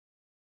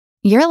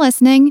You're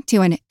listening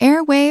to an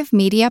Airwave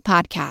Media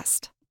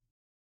Podcast.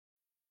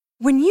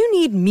 When you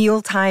need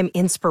mealtime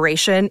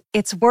inspiration,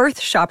 it's worth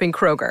shopping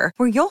Kroger,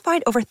 where you'll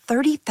find over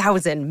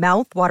 30,000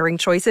 mouth-watering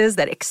choices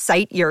that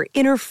excite your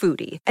inner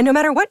foodie. And no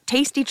matter what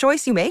tasty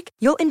choice you make,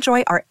 you'll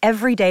enjoy our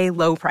everyday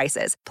low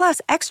prices, plus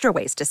extra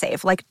ways to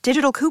save, like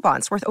digital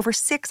coupons worth over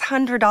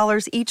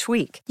 $600 each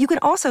week. You can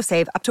also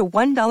save up to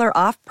 $1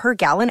 off per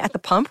gallon at the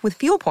pump with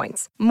fuel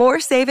points.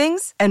 More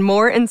savings and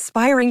more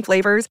inspiring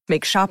flavors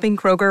make shopping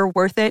Kroger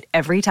worth it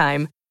every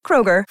time.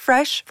 Kroger,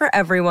 fresh for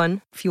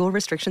everyone. Fuel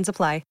restrictions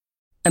apply.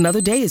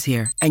 Another day is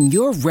here, and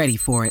you're ready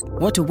for it.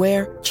 What to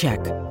wear? Check.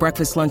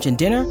 Breakfast, lunch, and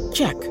dinner?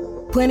 Check.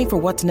 Planning for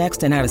what's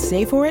next and how to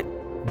save for it?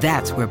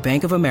 That's where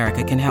Bank of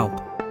America can help.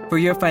 For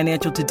your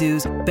financial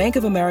to-dos, Bank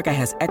of America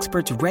has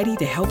experts ready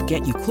to help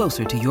get you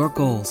closer to your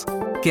goals.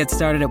 Get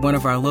started at one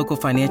of our local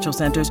financial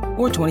centers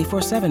or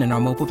 24/7 in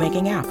our mobile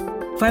banking app.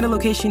 Find a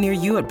location near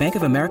you at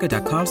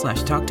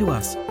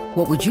bankofamerica.com/talktous.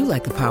 What would you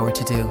like the power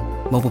to do?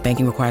 Mobile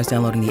banking requires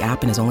downloading the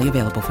app and is only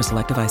available for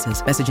select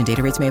devices. Message and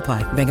data rates may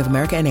apply. Bank of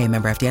America N.A.,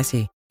 member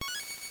FDIC.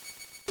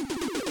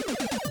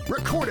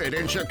 Recorded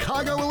in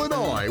Chicago,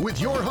 Illinois,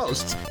 with your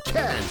hosts,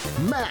 Ken,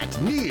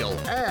 Matt, Neil,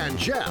 and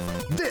Jeff.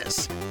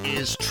 This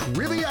is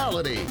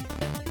Triviality.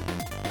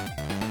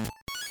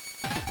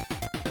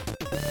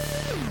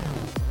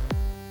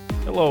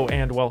 Hello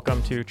and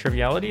welcome to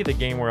Triviality, the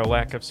game where a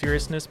lack of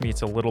seriousness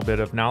meets a little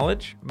bit of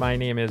knowledge. My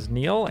name is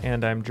Neil,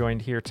 and I'm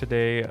joined here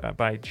today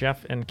by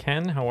Jeff and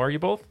Ken. How are you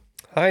both?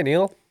 Hi,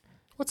 Neil.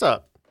 What's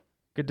up?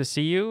 Good to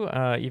see you.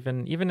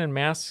 Even in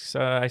masks,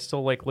 I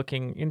still like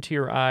looking into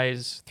your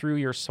eyes, through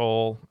your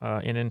soul,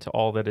 and into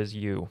all that is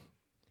you,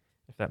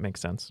 if that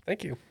makes sense.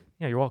 Thank you.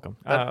 Yeah, you're welcome.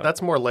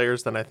 That's more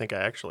layers than I think I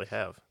actually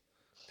have.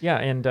 Yeah,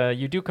 and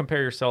you do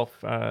compare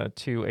yourself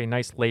to a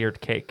nice layered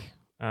cake.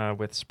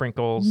 With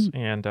sprinkles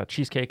and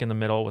cheesecake in the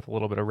middle with a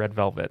little bit of red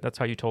velvet. That's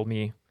how you told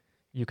me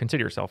you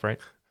consider yourself, right?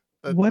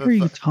 What are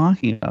you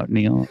talking about,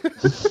 Neil?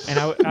 And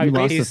I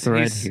lost the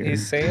thread here.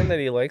 He's saying that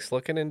he likes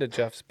looking into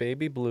Jeff's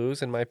baby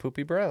blues and my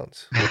poopy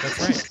browns.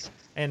 That's right.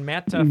 And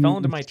Matt fell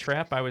into my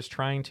trap. I was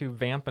trying to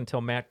vamp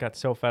until Matt got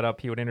so fed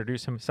up he would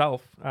introduce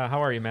himself.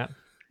 How are you, Matt?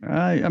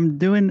 I'm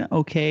doing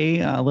okay.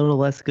 A little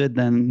less good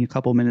than a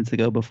couple minutes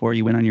ago before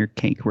you went on your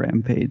cake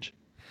rampage.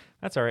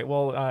 That's all right.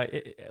 Well,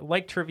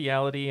 like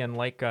Triviality and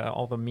like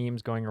all the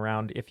memes going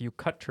around, if you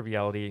cut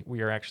Triviality,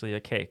 we are actually a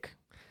cake.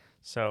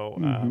 So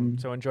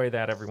so enjoy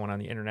that, everyone on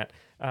the internet.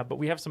 But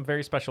we have some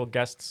very special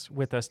guests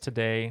with us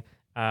today.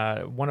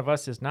 One of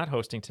us is not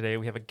hosting today.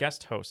 We have a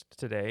guest host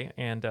today,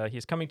 and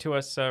he's coming to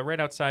us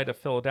right outside of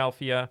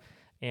Philadelphia,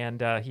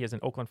 and he is an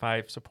Oakland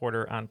 5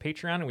 supporter on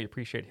Patreon, and we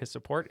appreciate his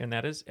support, and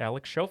that is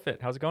Alex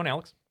Shofit. How's it going,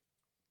 Alex?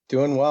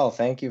 Doing well.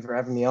 Thank you for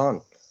having me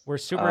on. We're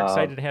super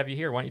excited to have you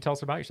here. Why don't you tell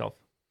us about yourself?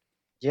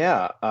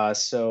 Yeah,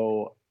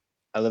 so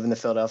I live in the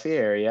Philadelphia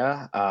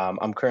area.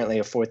 I'm currently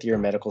a fourth-year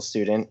medical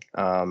student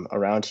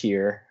around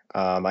here.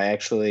 I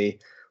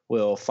actually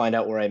will find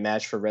out where I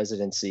match for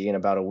residency in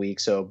about a week.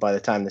 So by the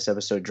time this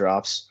episode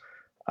drops,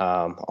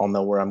 I'll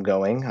know where I'm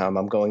going.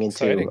 I'm going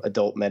into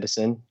adult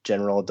medicine,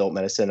 general adult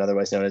medicine,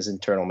 otherwise known as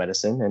internal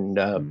medicine,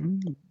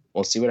 and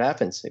we'll see what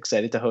happens.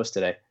 Excited to host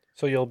today.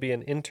 So you'll be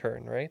an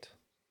intern, right?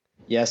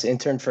 Yes,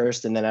 intern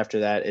first, and then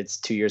after that, it's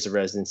 2 years of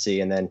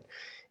residency, and then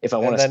if I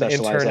want to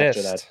specialize internist.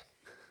 after that.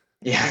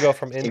 Yeah, you go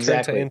from intern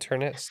exactly. to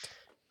internist.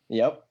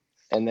 Yep.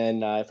 And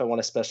then if I want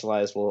to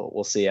specialize,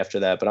 we'll see after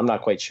that. But I'm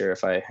not quite sure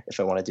if I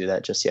want to do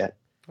that just yet.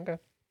 Okay.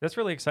 That's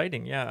really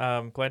exciting. Yeah,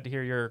 I'm glad to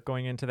hear you're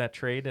going into that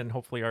trade, and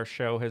hopefully our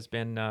show has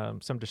been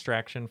some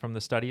distraction from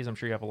the studies. I'm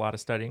sure you have a lot of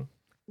studying.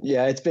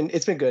 Yeah, it's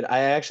been good. I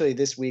actually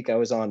this week I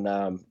was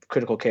on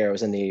critical care. I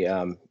was in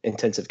the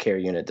intensive care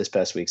unit this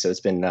past week, so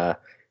it's been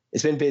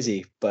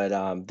busy.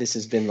 But this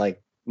has been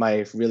like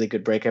my really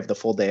good break. I have the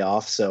full day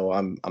off, so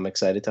I'm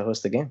excited to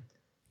host the game.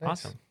 Nice.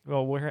 Awesome.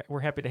 Well, we're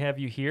happy to have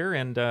you here,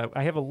 and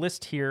I have a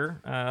list here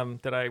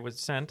that I was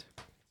sent,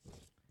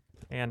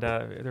 and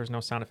there's no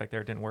sound effect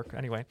there; it didn't work.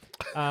 Anyway,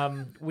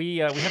 we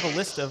have a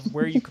list of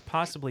where you could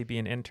possibly be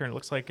an intern. It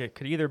looks like it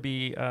could either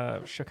be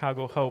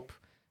Chicago Hope,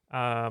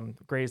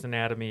 Grey's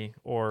Anatomy,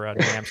 or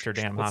New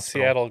Amsterdam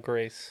Hospital. Seattle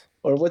Grace.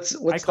 Or what's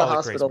the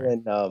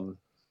hospital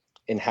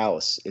in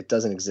House? It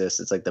doesn't exist.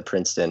 It's like the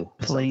Princeton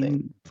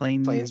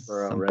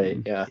Plainsboro, right?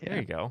 Yeah. There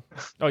you go.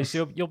 Oh,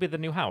 so you'll be the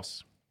new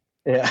House.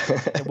 Yeah.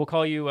 And we'll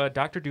call you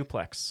Dr.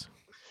 Duplex.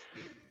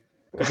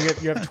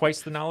 Because you have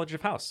twice the knowledge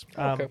of House.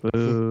 Okay.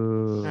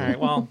 All right,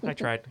 well, I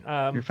tried.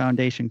 Your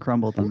foundation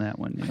crumbled on that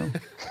one, Neil.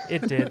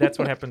 It did. That's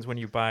what happens when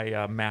you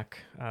buy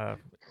Mac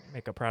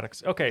makeup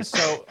products. Okay,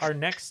 so our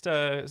next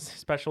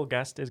special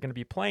guest is going to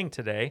be playing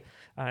today,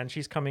 and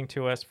she's coming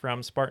to us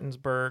from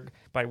Spartansburg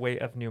by way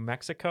of New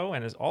Mexico,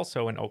 and is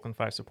also an Oakland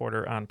 5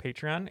 supporter on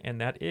Patreon, and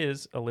that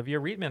is Olivia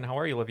Reedman. How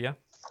are you, Olivia?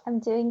 I'm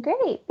doing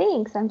great,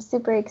 thanks. I'm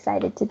super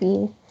excited to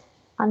be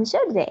on the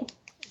show today.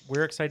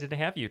 We're excited to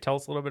have you. Tell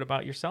us a little bit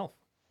about yourself.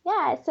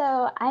 Yeah,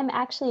 so I'm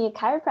actually a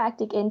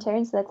chiropractic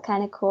intern, so that's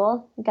kind of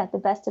cool. We got the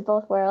best of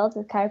both worlds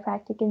with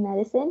chiropractic and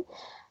medicine.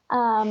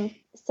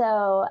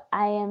 So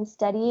I am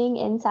studying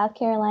in South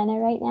Carolina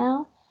right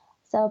now.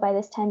 So by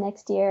this time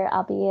next year,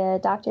 I'll be a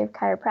doctor of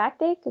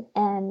chiropractic,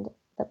 and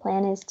the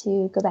plan is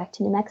to go back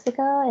to New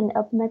Mexico and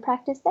open my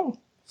practice there.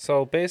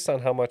 So based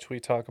on how much we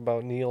talk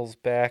about Neil's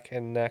back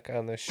and neck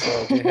on this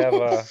show, do you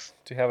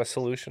have a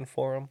solution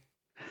for him?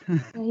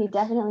 He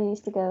definitely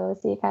needs to go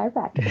see a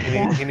chiropractor.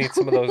 He needs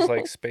some of those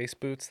like space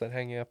boots that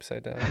hang you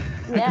upside down.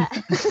 Yeah.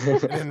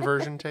 An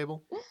inversion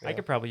table. I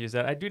could probably use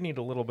that. I do need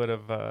a little bit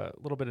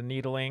of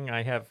needling.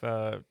 I have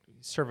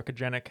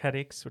cervicogenic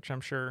headaches, which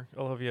I'm sure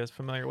Olivia is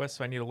familiar with,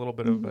 so I need a little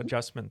bit of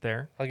adjustment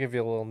there. I'll give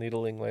you a little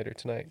needling later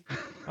tonight.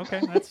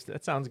 Okay,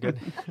 that sounds good.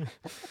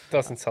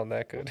 Doesn't sound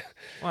that good.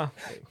 Well,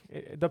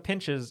 the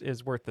pinch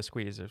is worth the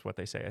squeeze, is what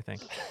they say, I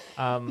think.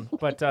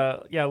 But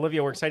yeah,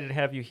 Olivia, we're excited to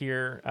have you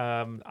here.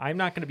 I'm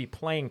not going to be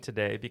playing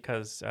today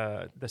because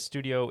the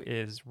studio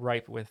is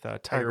ripe with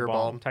Tiger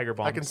Balm.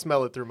 I can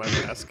smell it through my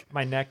mask.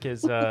 My neck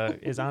is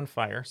on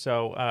fire,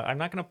 so I'm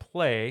not going to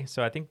play.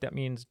 So I think that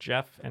means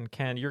Jeff and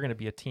Ken, you're going to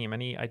be a team.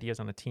 Any ideas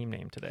on a team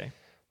name today?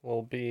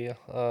 Will be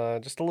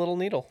just a little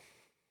needle.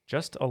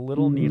 Just a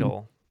little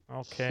needle.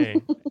 Okay.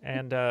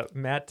 And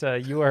Matt,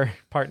 you are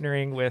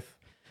partnering with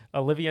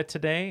Olivia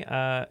today.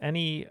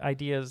 Any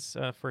ideas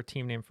for a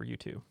team name for you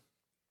two?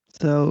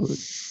 So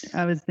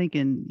I was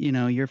thinking,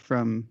 you're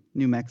from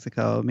New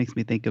Mexico. It makes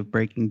me think of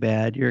Breaking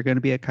Bad. You're going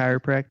to be a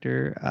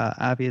chiropractor.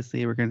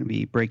 Obviously, we're going to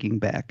be breaking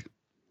back.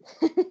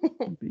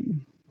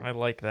 I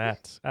like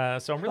that.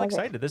 So I'm really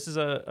excited. This is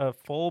a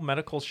full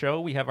medical show.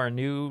 We have our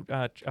new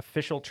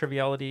official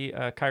Triviality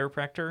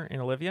chiropractor in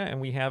Olivia, and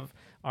we have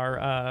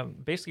our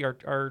basically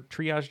our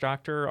triage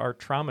doctor, our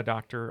trauma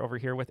doctor over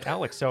here with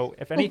Alex. So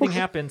if anything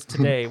happens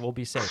today, we'll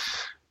be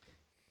safe.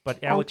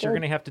 But Alex, you're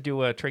going to have to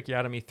do a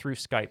tracheotomy through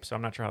Skype, so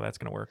I'm not sure how that's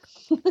going to work.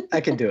 I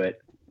can do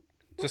it.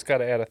 Just got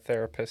to add a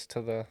therapist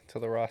to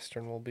the roster,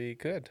 and we'll be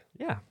good.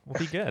 Yeah, we'll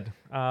be good.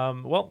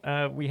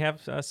 We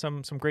have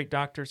some great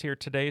doctors here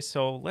today,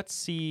 so let's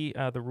see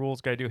the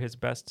rules guy do his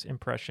best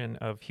impression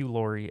of Hugh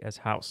Laurie as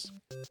House.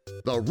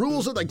 The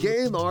rules of the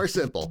game are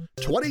simple.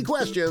 20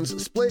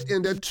 questions split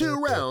into 2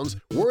 rounds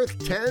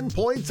worth 10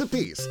 points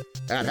apiece.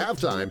 At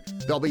halftime,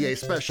 there'll be a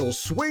special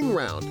swing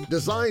round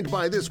designed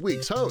by this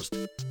week's host.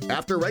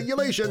 After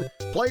regulation,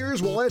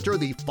 players will enter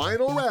the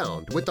final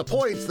round with the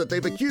points that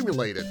they've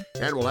accumulated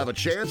and will have a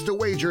chance to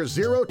wager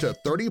 0 to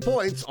 30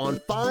 points on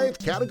 5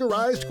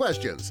 categorized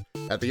questions.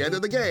 At the end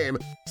of the game,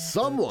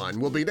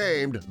 someone will be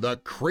named the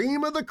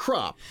cream of the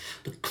crop.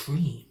 The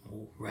cream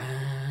will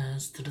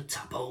rise to the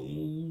top. Oh,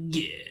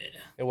 yeah.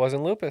 It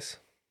wasn't lupus.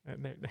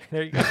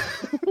 There you go.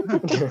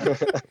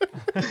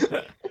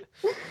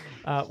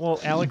 Well,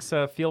 Alex,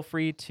 feel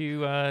free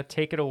to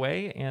take it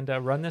away and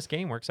run this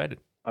game. We're excited.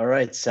 All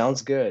right,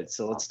 sounds good.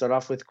 So let's start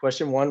off with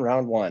question 1,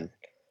 round 1.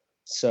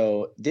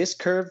 So this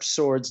curved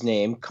sword's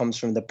name comes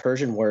from the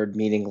Persian word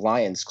meaning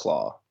lion's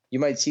claw. You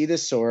might see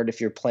this sword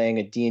if you're playing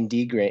a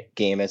D&D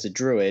game as a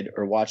druid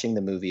or watching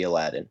the movie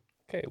Aladdin.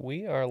 Okay,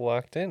 we are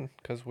locked in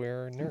because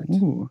we're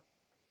nerds. Ooh.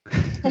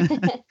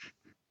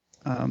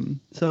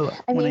 So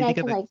I when mean, I I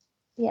think can of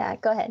yeah,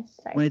 go ahead.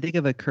 Sorry. when I think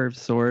of a curved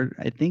sword,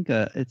 I think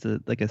it's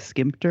like a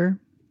skimpter.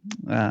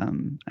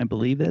 I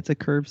believe that's a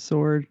curved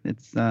sword.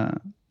 It's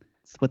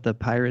what the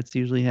pirates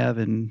usually have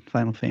in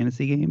Final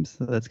Fantasy games.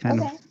 So that's kind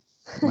of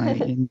my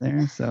in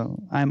there. So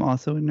I'm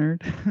also a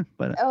nerd,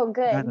 but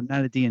good.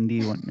 not a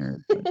D&D one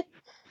nerd. But,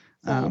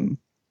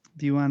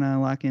 do you want to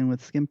lock in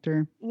with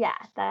skimpter? Yeah,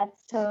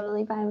 that's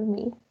totally fine with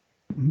me.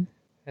 Mm-hmm.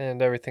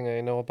 And everything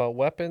I know about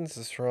weapons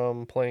is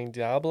from playing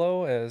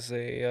Diablo as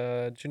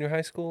a junior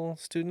high school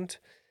student.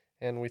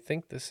 And we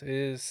think this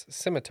is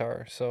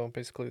scimitar. So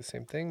basically the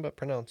same thing, but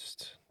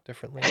pronounced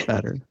differently.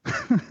 Better.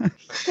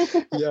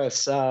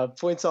 Yes,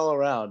 points all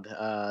around.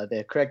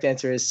 The correct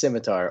answer is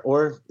scimitar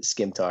or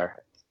skimtar.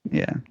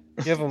 Yeah.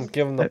 Give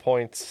them the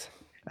points.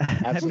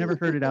 I've never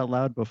heard it out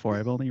loud before.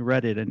 I've only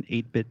read it in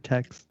 8-bit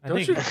text.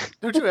 Don't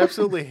you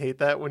absolutely hate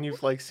that when you've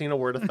seen a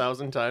word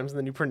 1,000 times and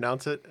then you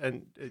pronounce it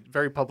and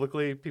very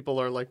publicly people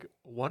are like,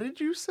 "What did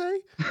you say?"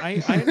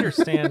 I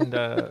understand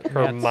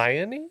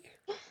Hermione.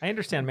 I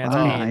understand Matt's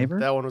pain.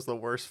 That one was the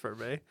worst for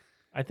me.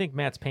 I think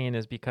Matt's pain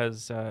is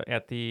because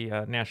at the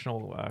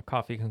National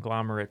Coffee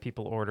Conglomerate,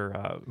 people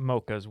order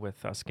mochas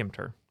with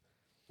skimter.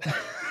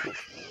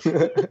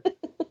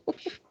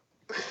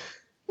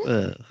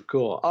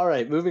 Cool. All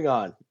right, moving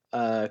on.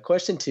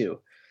 Question 2.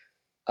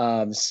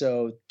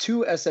 So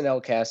 2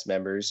 SNL cast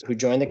members who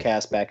joined the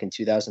cast back in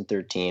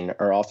 2013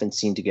 are often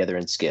seen together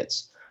in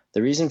skits.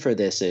 The reason for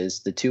this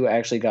is the 2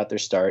 actually got their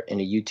start in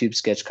a YouTube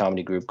sketch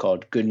comedy group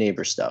called Good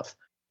Neighbor Stuff.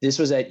 This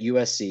was at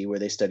USC where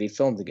they studied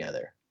film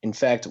together. In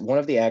fact, one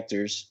of the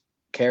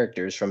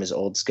characters from his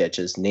old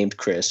sketches, named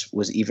Chris,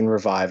 was even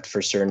revived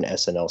for certain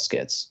SNL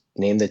skits.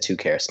 Name the 2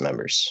 cast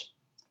members.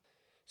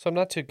 So I'm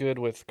not too good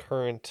with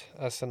current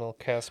SNL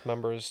cast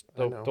members.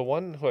 The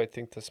one who I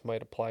think this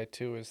might apply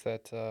to is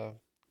that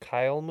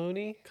Kyle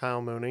Mooney.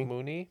 Kyle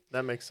Mooney.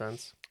 That makes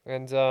sense.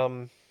 And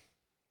the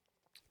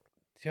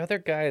other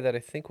guy that I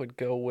think would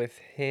go with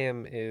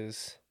him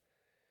is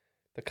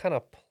the kind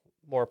of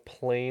more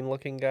plain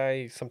looking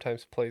guy. He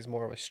sometimes plays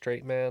more of a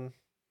straight man.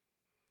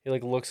 He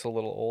like looks a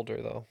little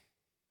older though.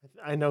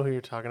 I know who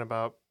you're talking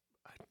about.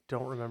 I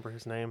don't remember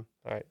his name.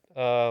 All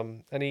right.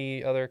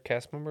 Any other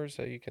cast members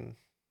that you can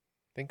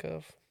think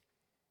of?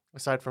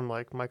 Aside from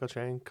like Michael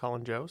Chang,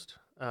 Colin Jost,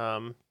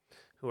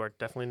 who are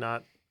definitely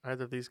not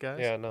either of these guys.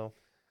 Yeah, no.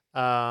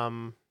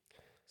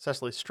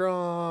 Cecily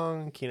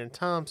Strong, Kenan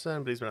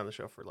Thompson, but he's been on the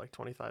show for like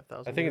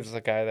 25,000 I think years. it's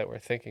the guy that we're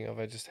thinking of.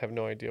 I just have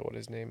no idea what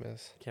his name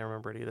is. Can't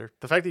remember it either.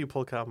 The fact that you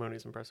pulled Kyle Mooney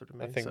is impressive to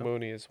me. I think so.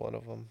 Mooney is one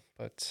of them,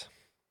 but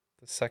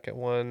the second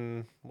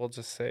one, we'll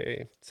just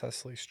say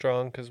Cecily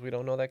Strong because we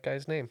don't know that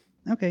guy's name.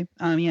 Okay.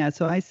 Yeah.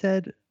 So I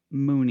said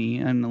Mooney,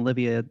 and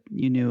Olivia,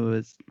 you knew it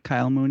was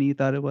Kyle Mooney. You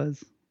thought it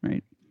was,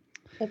 right?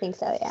 I think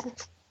so,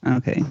 yeah.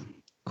 Okay.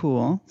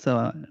 Cool.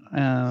 So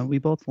we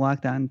both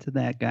locked on to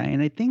that guy,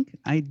 and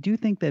I do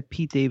think that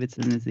Pete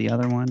Davidson is the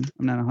other one.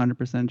 I'm not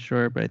 100%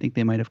 sure, but I think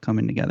they might have come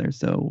in together.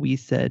 So we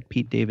said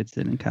Pete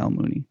Davidson and Kyle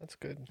Mooney. That's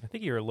good. I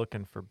think you were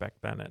looking for Beck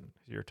Bennett.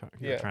 You're trying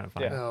to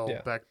find. Yeah. Oh,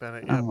 Yeah. Beck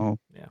Bennett. Yeah. Oh.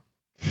 Yeah.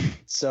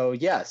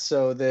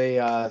 So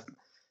the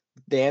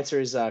answer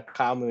is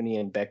Kyle Mooney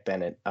and Beck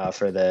Bennett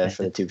for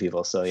the two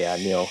people. So yeah,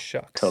 Neil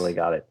Shucks. totally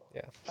got it.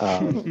 Yeah.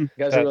 You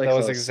guys That, are really that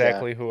was close,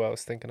 exactly who I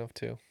was thinking of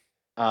too.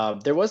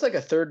 There was like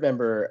a third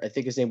member. I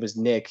think his name was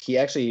Nick. He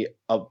actually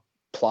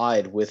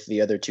applied with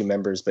the other two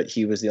members, but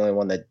he was the only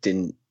one that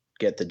didn't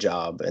get the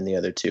job, and the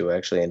other two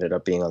actually ended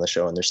up being on the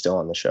show, and they're still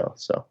on the show.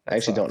 So I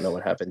actually don't know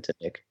what happened to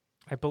Nick.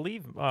 I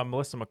believe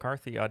Melissa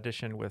McCarthy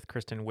auditioned with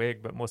Kristen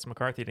Wiig, but Melissa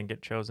McCarthy didn't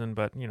get chosen.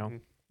 But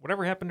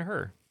whatever happened to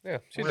her? Yeah,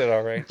 she did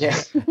all right.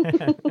 Yeah.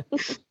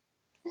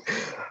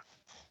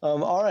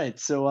 All right.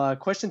 So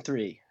question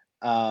 3.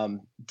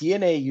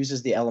 DNA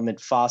uses the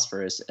element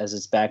phosphorus as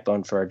its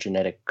backbone for our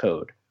genetic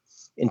code.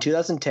 In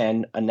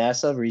 2010, a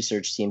NASA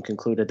research team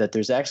concluded that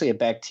there's actually a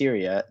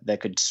bacteria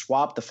that could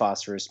swap the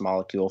phosphorus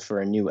molecule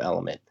for a new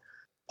element.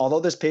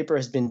 Although this paper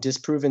has been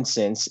disproven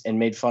since and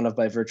made fun of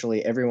by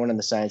virtually everyone in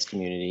the science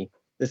community,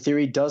 the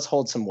theory does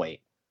hold some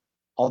weight.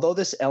 Although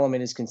this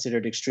element is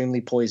considered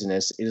extremely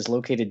poisonous, it is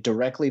located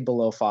directly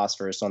below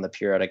phosphorus on the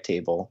periodic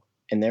table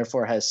and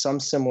therefore has some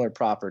similar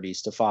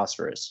properties to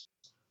phosphorus.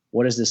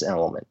 What is this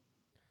element?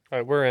 All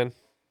right, we're in.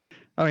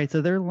 All right,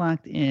 so they're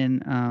locked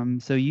in.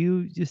 So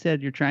you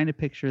said you're trying to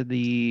picture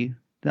the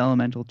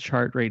elemental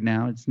chart right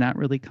now. It's not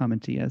really coming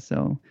to you.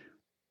 So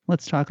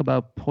let's talk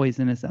about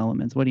poisonous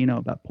elements. What do you know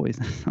about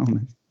poisonous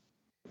elements?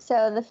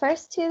 So the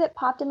first two that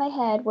popped in my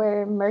head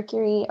were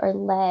mercury or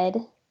lead.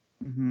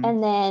 Mm-hmm.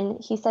 And then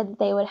he said that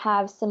they would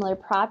have similar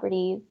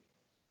properties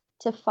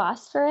to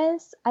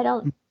phosphorus. I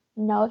don't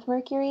know if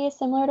mercury is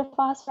similar to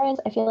phosphorus.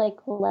 I feel like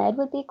lead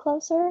would be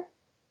closer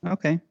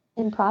Okay.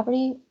 in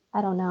property.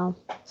 I don't know.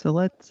 So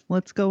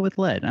let's go with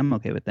lead. I'm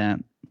okay with that.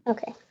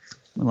 Okay.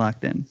 We're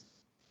locked in.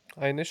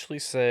 I initially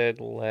said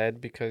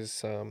lead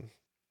because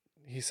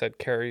he said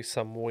carry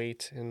some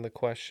weight in the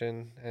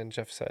question, and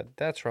Jeff said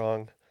that's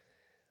wrong.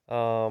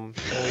 And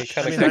we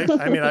kind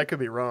of I could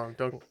be wrong.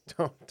 Don't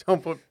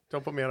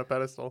put me on a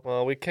pedestal.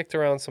 Well, we kicked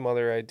around some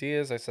other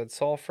ideas. I said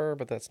sulfur,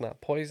 but that's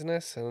not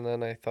poisonous. And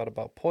then I thought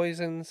about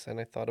poisons, and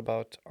I thought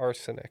about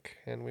arsenic,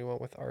 and we went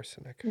with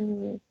arsenic.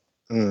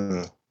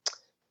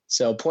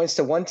 So points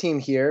to one team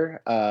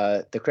here.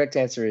 The correct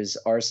answer is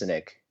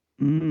arsenic.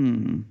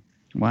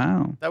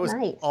 Wow. That was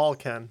Nice. all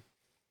Ken.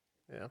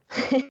 Yeah.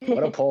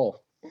 What a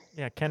poll.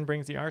 Yeah, Ken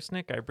brings the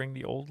arsenic. I bring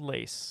the old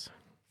lace.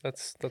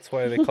 That's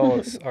why they call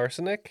us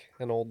arsenic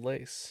and old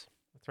lace.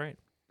 That's right.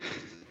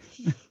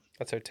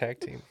 That's our tag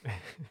team.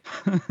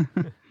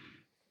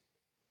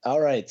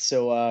 All right.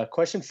 So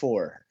question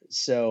 4.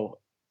 So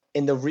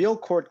in the real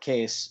court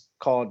case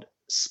called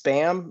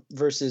Spam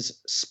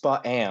versus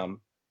Spam,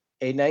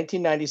 a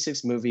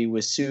 1996 movie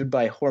was sued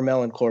by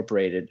Hormel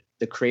Incorporated,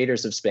 the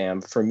creators of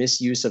Spam, for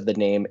misuse of the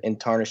name and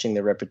tarnishing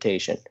their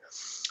reputation.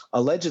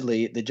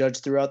 Allegedly, the judge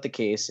threw out the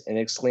case and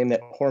exclaimed that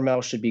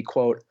Hormel should be,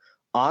 quote,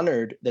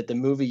 honored that the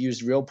movie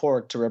used real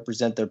pork to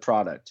represent their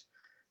product.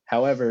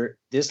 However,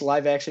 this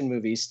live-action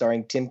movie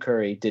starring Tim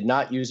Curry did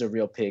not use a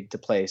real pig to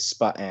play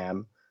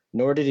Spam,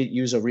 nor did it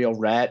use a real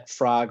rat,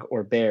 frog,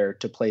 or bear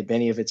to play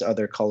many of its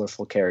other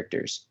colorful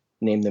characters.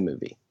 Name the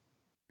movie.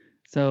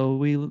 So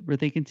we were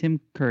thinking Tim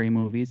Curry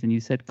movies, and you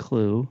said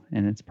Clue,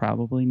 and it's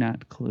probably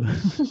not Clue.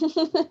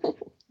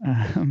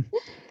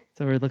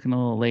 So we're looking a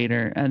little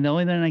later. And the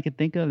only thing I could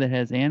think of that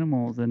has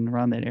animals and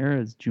around that era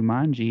is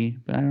Jumanji,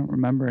 but I don't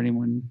remember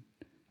anyone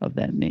of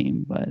that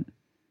name. But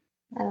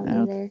I don't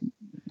either.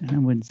 I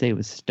wouldn't say it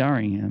was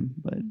starring him,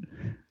 but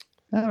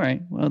all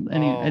right. Well,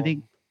 anyway, I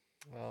think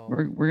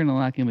we're gonna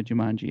lock in with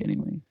Jumanji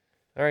anyway.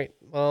 All right.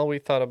 Well, we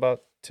thought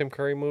about Tim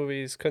Curry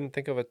movies. Couldn't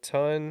think of a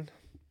ton.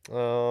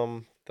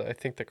 I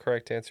think the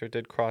correct answer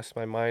did cross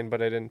my mind,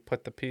 but I didn't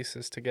put the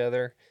pieces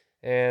together.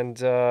 And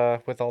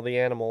with all the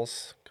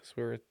animals, because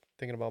we were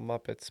thinking about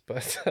Muppets,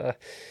 but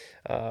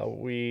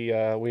we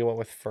went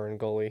with Fern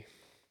Gully.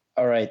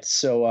 All right,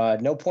 so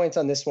no points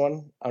on this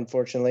one,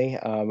 unfortunately.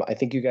 I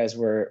think you guys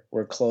were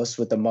close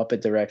with the Muppet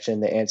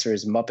direction. The answer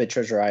is Muppet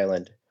Treasure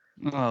Island.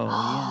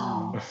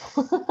 Oh,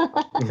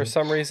 For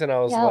some reason, I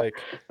was Yep. like,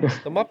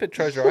 the Muppet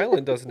Treasure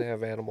Island doesn't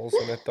have animals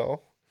in it,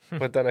 though.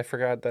 But then I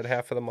forgot that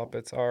half of the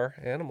Muppets are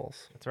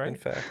animals. That's right. In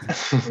fact.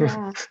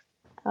 Yeah.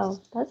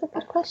 Oh, that's a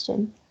good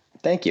question.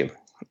 Thank you.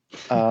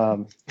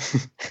 All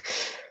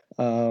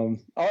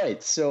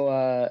right,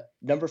 so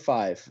number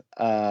 5.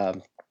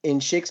 In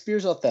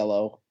Shakespeare's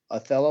Othello,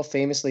 Othello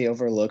famously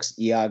overlooks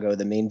Iago,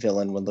 the main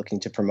villain, when looking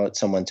to promote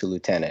someone to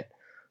lieutenant.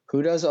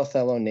 Who does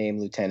Othello name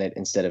lieutenant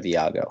instead of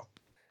Iago?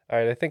 All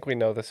right, I think we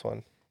know this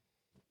one.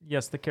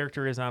 Yes, the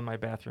character is on my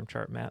bathroom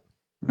chart, Matt.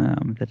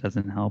 that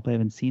doesn't help. I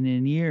haven't seen it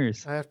in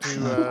years. I have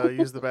to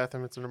use the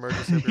bathroom. It's an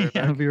emergency. I'll be right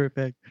Yeah, I'll back. be right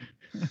back.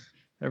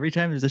 Every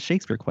time there's a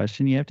Shakespeare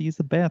question, you have to use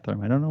the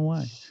bathroom. I don't know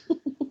why.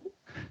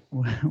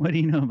 What do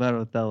you know about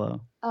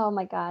Othello? Oh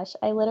my gosh.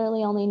 I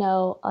literally only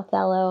know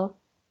Othello,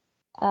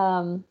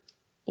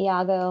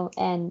 Iago,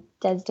 and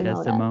Desdemona.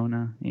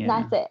 Desdemona. Yeah.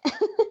 That's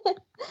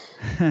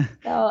it.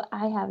 So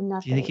I have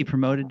nothing. Do you think he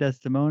promoted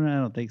Desdemona? I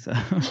don't think so.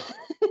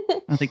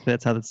 I don't think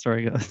that's how the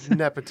story goes.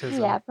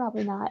 Nepotism. Yeah,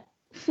 probably not.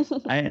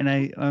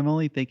 I'm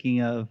only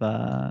thinking of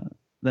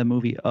the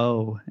movie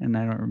O, and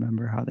I don't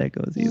remember how that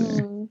goes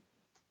either. Mm,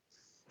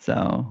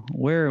 So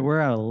we're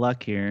out of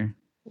luck here.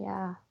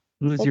 yeah.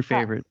 Who's It's your Puck.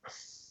 favorite?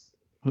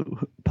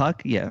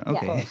 Puck? Yeah.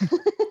 Okay.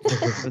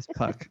 It was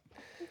Puck.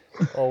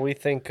 Well, we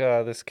think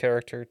this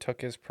character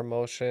took his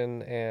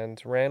promotion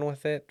and ran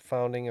with it,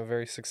 founding a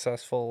very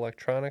successful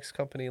electronics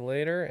company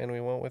later, and we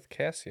went with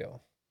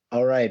Casio.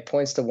 All right,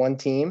 points to one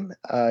team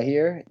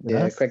here. The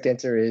Yes. correct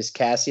answer is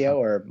Casio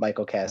or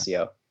Michael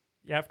Casio.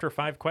 After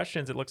 5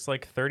 questions, it looks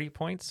like 30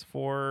 points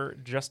for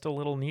Just a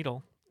Little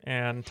Needle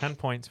and 10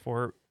 points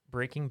for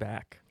Breaking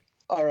Back.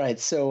 All right,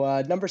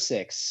 so number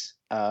 6.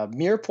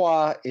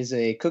 Mirepoix is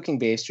a cooking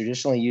base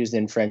traditionally used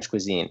in French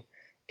cuisine.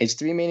 Its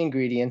 3 main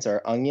ingredients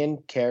are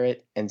onion,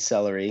 carrot, and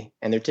celery,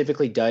 and they're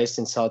typically diced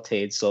and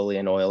sautéed slowly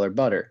in oil or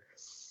butter.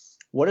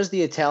 What is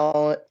the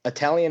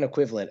Italian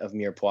equivalent of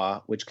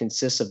Mirepoix, which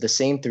consists of the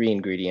same 3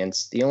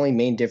 ingredients, the only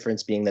main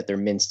difference being that they're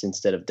minced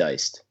instead of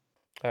diced?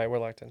 All right, we're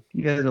locked in.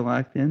 You guys are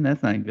locked in.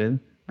 That's not good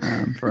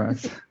for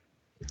us.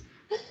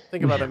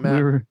 Think about it, We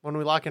Matt. were- When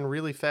we lock in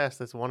really fast,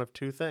 it's one of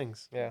 2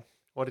 things. Yeah.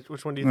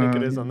 Which one do you think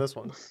it is on this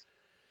one?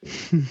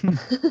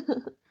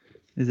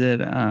 Is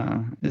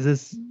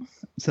this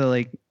so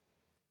like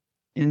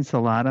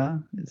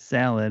ensalada is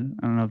salad?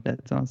 I don't know if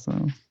that's also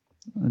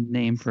a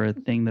name for a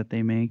thing that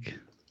they make.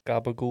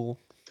 Gabagool.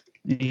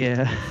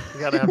 Yeah. You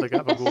gotta have the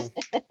gabagool.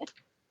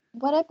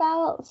 What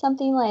about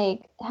something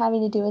like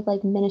having to do with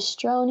like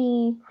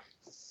minestrone?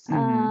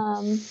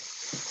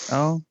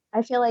 Oh,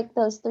 I feel like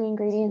those 3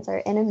 ingredients are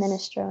in a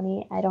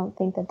minestrone. I don't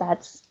think that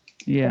that's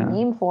yeah. the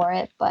name for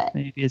it, but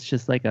Maybe it's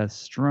just like a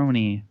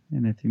stroni,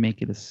 and if you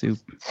make it a soup,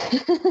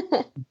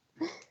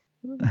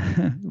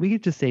 we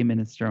could just say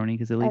minestrone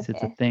because at least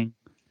it's a Okay. thing.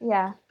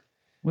 yeah.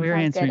 We're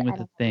Sounds answering good. with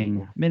I a don't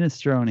thing.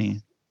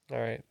 Minestrone. All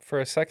right. For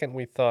a second,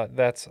 we thought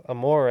that's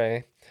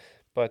amore,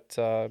 but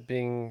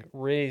being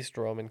raised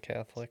Roman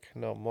Catholic,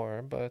 no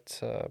more, but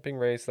being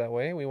raised that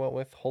way, we went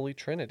with Holy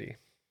Trinity.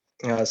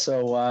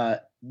 So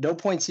no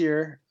points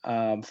here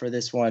for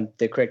this one.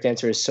 The correct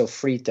answer is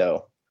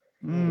sofrito.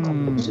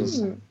 Which is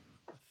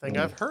Thing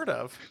I've heard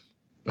of.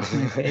 My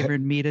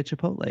favorite meat at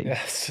Chipotle. Yeah,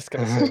 I was just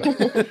going to say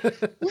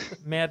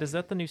that. Matt, is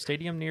that the new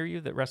stadium near you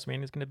that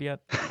WrestleMania is going to be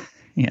at?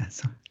 Yeah,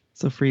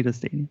 so Frida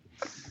Stadium.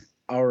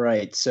 All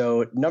right.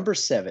 So number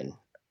 7.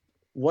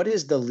 What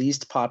is the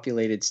least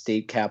populated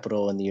state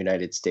capital in the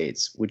United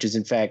States, which is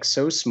in fact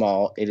so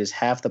small it is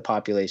half the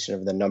population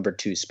of the number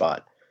 2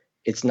 spot?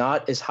 It's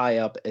not as high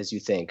up as you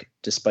think,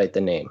 despite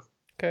the name.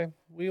 Okay,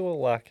 we will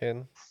lock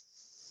in.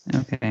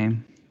 Okay.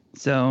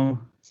 So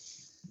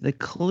the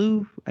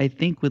clue, I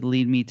think, would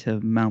lead me to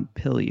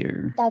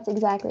Montpelier, That's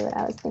exactly what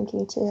I was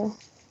thinking too.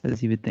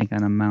 as you would think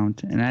on a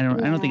mount. And I don't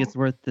think Yeah. it's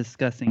worth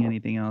discussing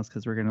anything else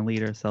because we're going to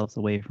lead ourselves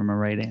away from a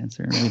right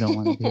answer. And we don't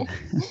want to do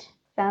that.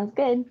 Sounds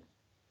good.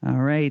 All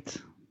right.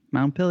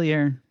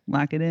 Montpelier.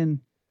 Lock it in.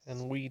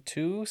 And we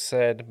too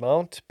said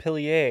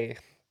Montpellier.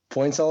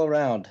 Points all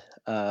around.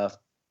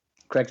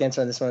 Correct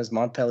answer on this one is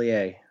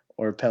Montpellier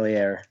or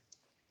Pellier,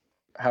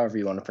 however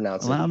you want to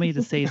pronounce Allow it. me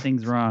to say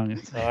things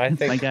wrong. No, I It's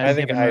my think God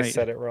given right.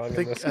 said it wrong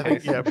in this I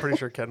think, case. yeah, pretty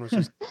sure Ken was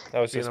just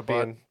I was being just a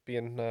butt.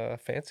 being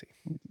fancy.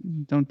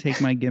 Don't take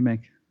my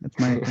gimmick. That's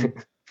my thing.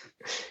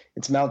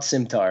 It's Mount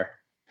Simtar.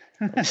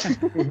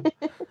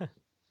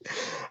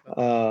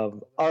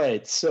 All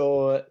right,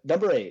 so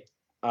number 8.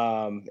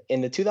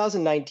 In the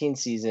 2019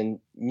 season,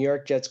 New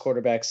York Jets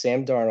quarterback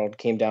Sam Darnold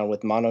came down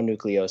with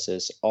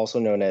mononucleosis, also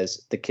known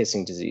as the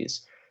kissing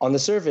disease. On the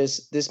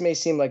surface, this may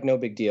seem like no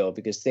big deal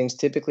because things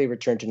typically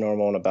return to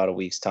normal in about a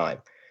week's time.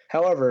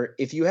 However,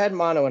 if you had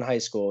mono in high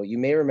school, you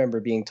may remember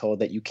being told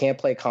that you can't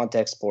play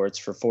contact sports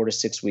for 4 to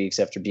 6 weeks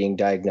after being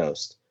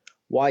diagnosed.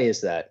 Why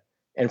is that?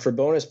 And for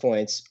bonus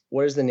points,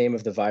 what is the name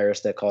of the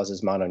virus that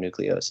causes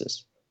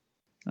mononucleosis?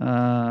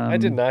 I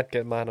did not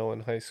get mono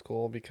in high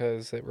school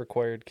because it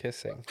required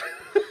kissing.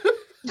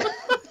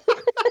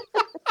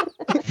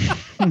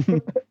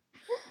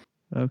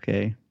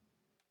 Okay.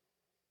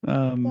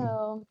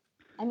 So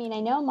I mean,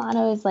 I know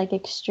mono is like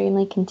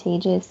extremely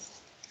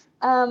contagious.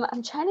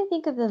 I'm trying to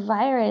think of the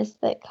virus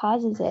that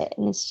causes it,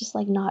 and it's just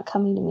like not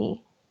coming to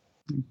me.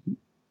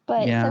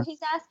 But Yeah. so he's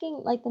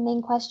asking, like, the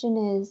main question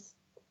is,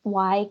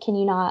 why can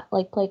you not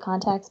like play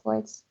contact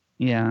sports?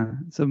 Yeah.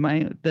 So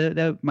my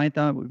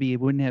thought would be it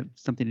wouldn't have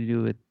something to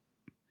do with,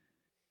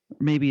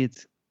 maybe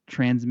it's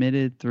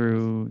transmitted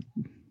through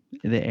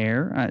the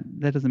air.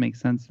 That doesn't make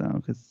sense though,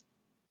 because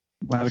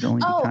why would it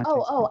only be contact?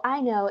 I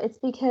know. It's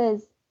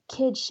because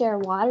kids share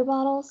water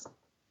bottles.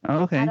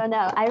 Oh, okay. I don't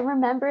know. I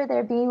remember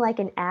there being like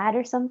an ad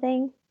or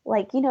something,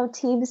 like,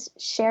 teams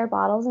share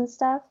bottles and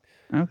stuff.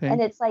 Okay.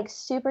 And it's like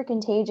super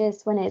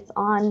contagious when it's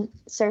on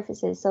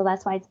surfaces, so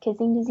that's why it's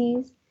kissing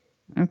disease.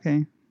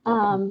 Okay. I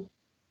don't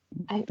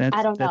know. That's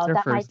our That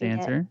might first be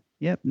answer. it.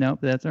 Yep. Nope.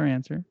 That's our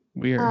answer.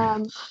 We are.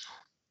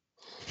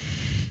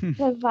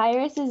 The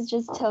virus has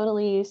just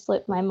totally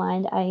slipped my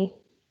mind. I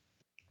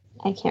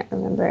can't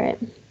remember it.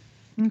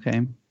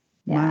 Okay.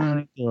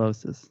 Yeah.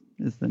 Mononucleosis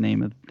is the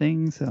name of the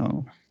thing,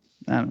 so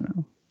I don't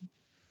know.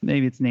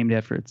 Maybe it's named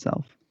after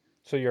itself.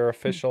 So your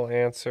official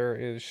answer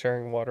is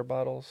sharing water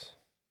bottles?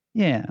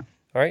 Yeah.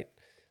 All right.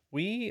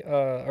 We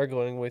are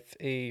going with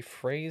a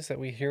phrase that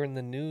we hear in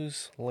the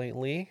news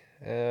lately,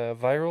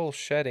 viral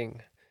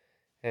shedding.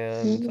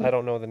 And I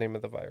don't know the name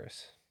of the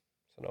virus,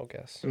 so no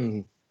guess.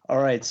 All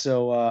right.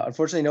 So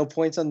unfortunately, no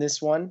points on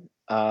this one.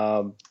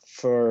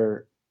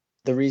 For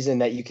the reason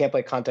that you can't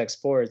play contact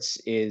sports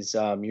is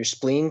your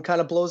spleen kind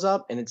of blows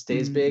up and it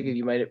stays big.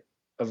 You might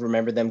have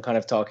remembered them kind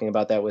of talking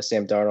about that with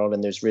Sam Darnold,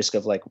 and there's risk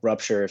of like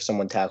rupture if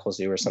someone tackles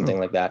you or something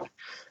like that.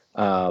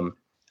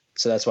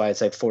 So that's why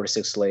it's like 4 to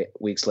 6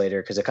 weeks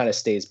later, because it kind of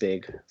stays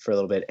big for a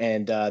little bit.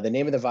 And the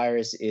name of the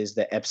virus is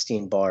the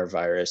Epstein-Barr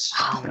virus.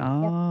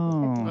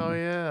 Oh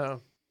yeah.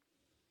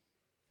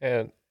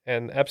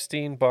 And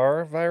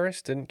Epstein-Barr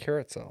virus didn't cure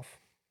itself.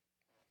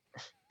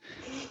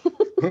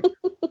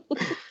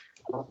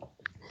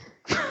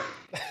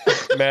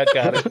 Matt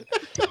got it.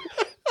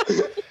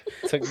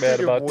 Took Matt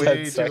about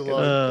 10 seconds.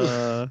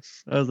 I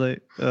was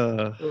like,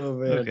 Oh,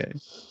 man. okay.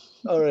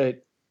 All right.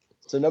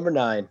 So number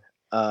 9.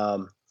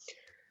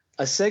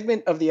 A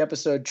segment of the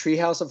episode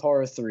Treehouse of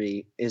Horror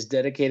 3 is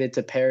dedicated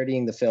to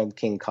parodying the film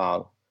King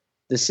Kong.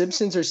 The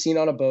Simpsons are seen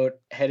on a boat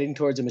heading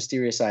towards a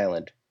mysterious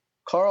island.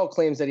 Carl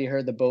claims that he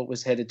heard the boat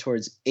was headed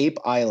towards Ape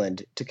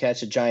Island to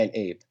catch a giant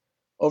ape.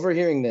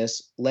 Overhearing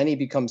this, Lenny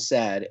becomes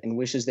sad and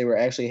wishes they were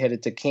actually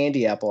headed to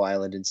Candy Apple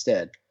Island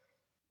instead.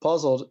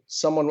 Puzzled,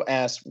 someone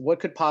asks what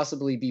could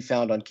possibly be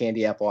found on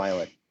Candy Apple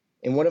Island.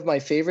 In one of my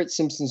favorite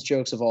Simpsons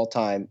jokes of all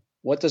time,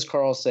 what does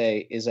Carl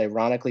say is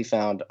ironically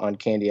found on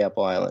Candy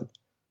Apple Island?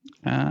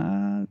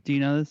 Do you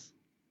know this?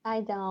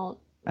 I don't.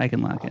 I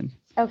can lock in.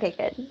 Okay,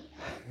 good.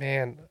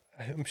 Man,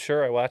 I'm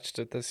sure I watched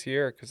it this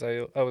year because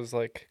I was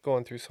like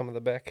going through some of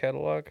the back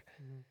catalog.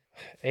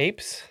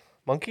 Apes?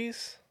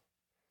 Monkeys?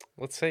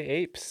 Let's say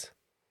apes.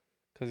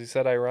 Because he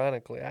said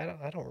ironically.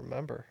 I don't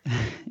remember.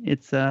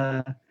 It's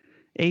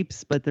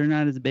apes, but they're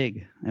not as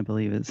big, I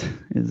believe,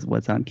 is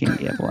what's on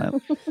Candy Apple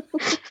Island.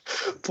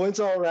 Points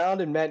all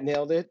around, and Matt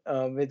nailed it.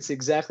 It's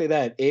exactly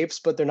that. Apes,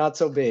 but they're not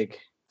so big.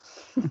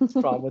 That's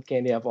the problem with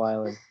Candy Apple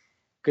Island.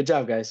 Good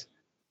job, guys.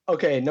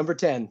 Okay, number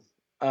 10.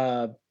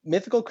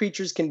 Mythical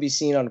creatures can be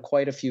seen on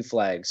quite a few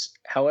flags.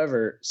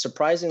 However,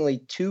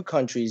 surprisingly, 2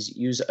 countries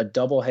use a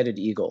double-headed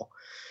eagle.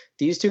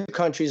 These 2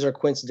 countries are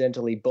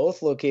coincidentally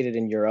both located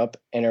in Europe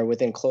and are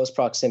within close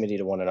proximity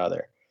to one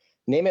another.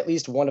 Name at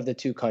least one of the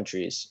 2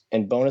 countries,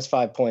 and bonus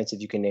 5 points if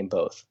you can name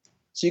both.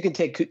 So you can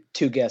take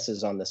 2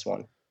 guesses on this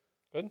one.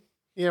 Good?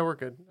 Yeah, we're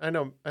good. I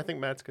think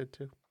Matt's good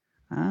too.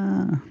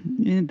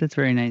 Yeah, that's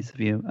very nice of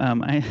you.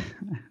 I'm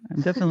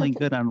definitely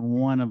good on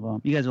one of them.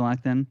 You guys are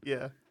locked in?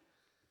 Yeah.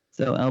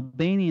 So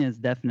Albania is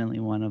definitely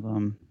one of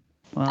them.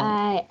 Well,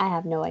 I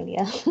have no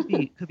idea.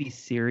 could be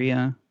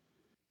Syria.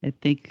 I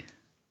think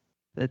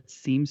that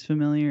seems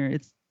familiar.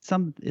 It's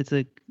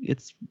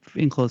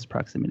in close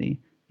proximity.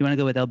 You want to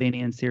go with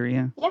Albania and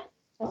Syria? Yeah,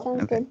 that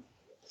sounds good.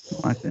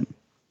 Locked in.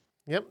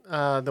 Yep.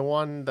 The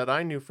one that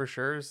I knew for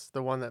sure is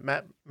the one that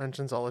Matt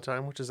mentions all the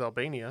time, which is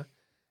Albania.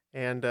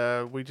 And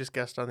we just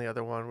guessed on the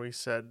other one. We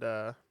said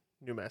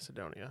New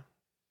Macedonia.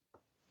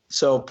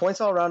 So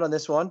points all around on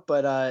this one,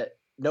 but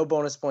no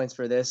bonus points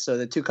for this. So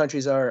the 2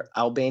 countries are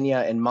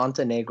Albania and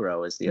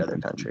Montenegro is the other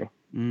country.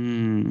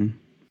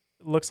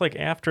 Looks like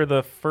after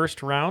the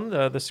first round,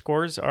 the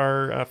scores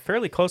are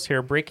fairly close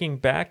here. Breaking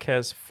Back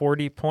has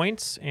 40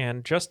 points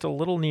and Just a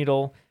Little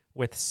Needle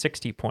with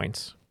 60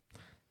 points.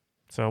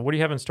 So what do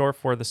you have in store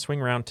for the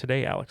swing round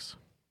today, Alex?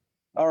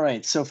 All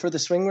right. So for the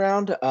swing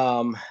round,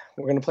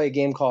 we're going to play a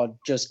game called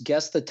Just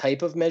Guess the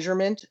Type of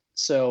Measurement.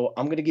 So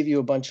I'm going to give you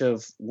a bunch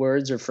of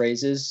words or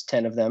phrases,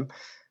 10 of them.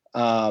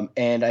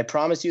 And I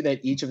promise you that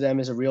each of them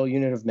is a real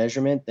unit of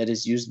measurement that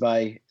is used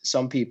by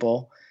some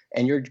people.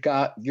 And your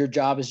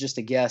job is just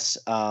to guess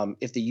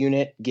if the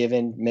unit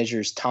given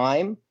measures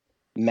time,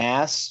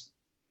 mass,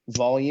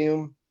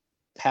 volume,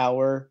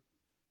 power,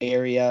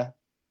 area,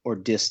 or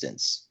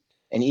distance.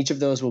 And each of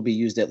those will be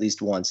used at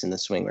least once in the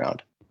swing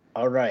round.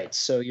 All right.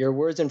 So your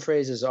words and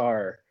phrases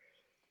are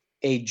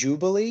a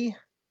Jubilee,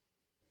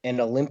 an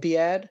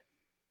Olympiad,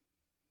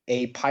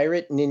 a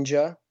Pirate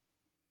Ninja,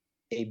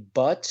 a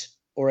butt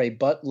or a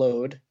butt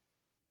load,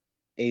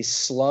 a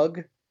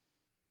slug,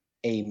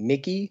 a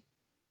Mickey,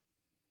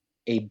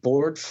 a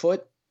board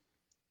foot,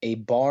 a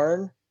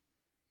barn,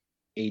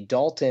 a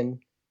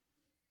Dalton,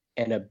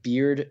 and a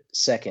beard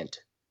second.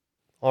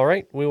 All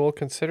right, we will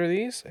consider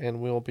these, and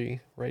we'll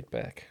be right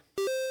back.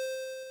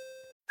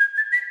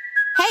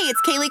 Hey,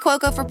 it's Kaylee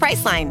Cuoco for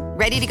Priceline.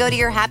 Ready to go to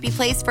your happy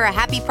place for a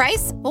happy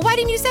price? Well, why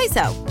didn't you say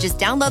so? Just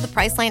download the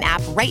Priceline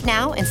app right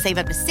now and save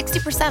up to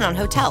 60% on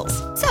hotels.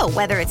 So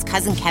whether it's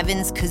Cousin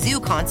Kevin's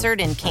Kazoo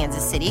Concert in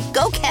Kansas City,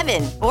 go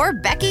Kevin, or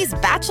Becky's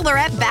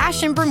Bachelorette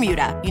Bash in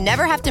Bermuda, you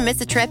never have to miss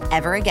a trip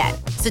ever again.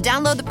 So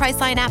download the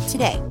Priceline app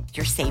today.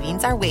 Your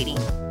savings are waiting.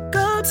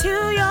 Go to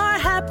your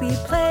happy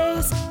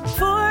place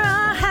for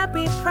a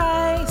happy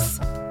price.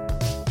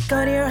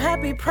 Go to your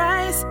happy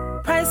price,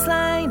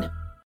 Priceline.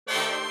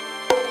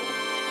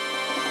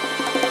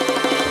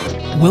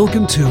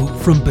 Welcome to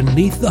From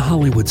Beneath the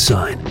Hollywood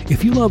Sign.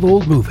 If you love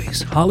old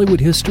movies,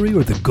 Hollywood history,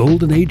 or the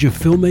golden age of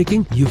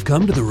filmmaking, you've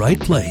come to the right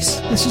place.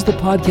 This is the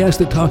podcast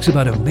that talks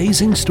about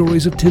amazing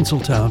stories of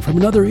Tinseltown from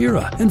another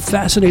era and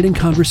fascinating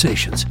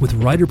conversations with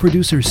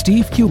writer-producer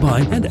Steve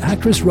Cubine and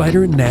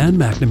actress-writer Nan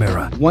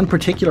McNamara. One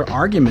particular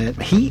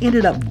argument, he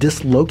ended up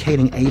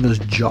dislocating Ava's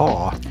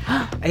jaw.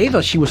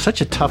 Ava, she was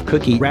such a tough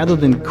cookie. Rather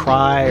than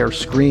cry or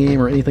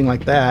scream or anything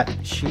like that,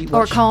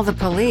 Or call the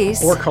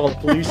police. Or call the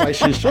police like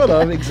she should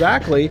have,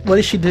 exactly. What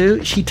does she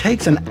do? She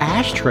takes an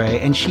ashtray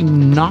and she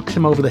knocks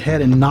him over the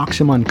head and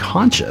knocks him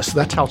unconscious.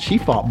 That's how she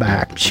fought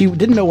back. She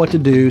didn't know what to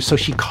do, so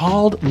she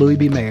called Louis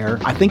B. Mayer.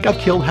 I think I've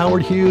killed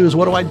Howard Hughes.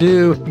 What do I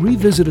do?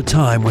 Revisit a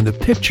time when the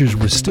pictures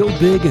were still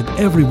big and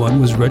everyone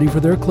was ready for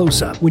their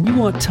close-up. When you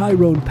want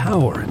Tyrone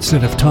Power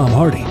instead of Tom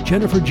Hardy,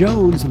 Jennifer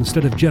Jones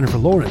instead of Jennifer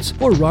Lawrence,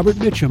 or Robert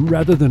Mitchum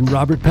rather than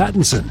Robert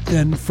Pattinson,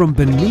 then From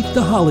Beneath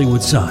the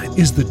Hollywood Sign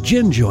is the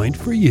gin joint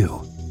for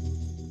you.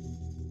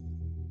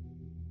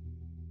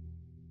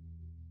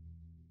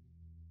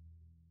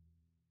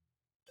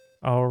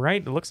 All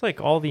right. It looks like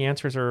all the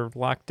answers are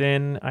locked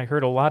in. I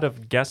heard a lot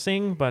of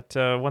guessing, but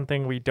one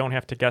thing we don't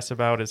have to guess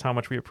about is how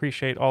much we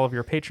appreciate all of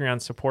your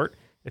Patreon support.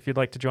 If you'd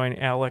like to join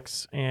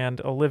Alex and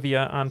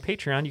Olivia on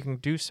Patreon, you can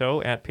do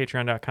so at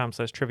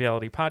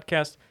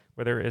patreon.com/trivialitypodcast,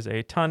 where there is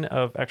a ton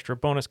of extra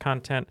bonus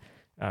content,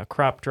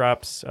 crop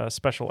drops,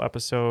 special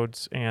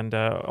episodes, and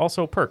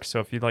also perks.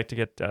 So if you'd like to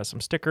get some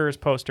stickers,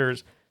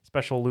 posters,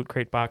 special Loot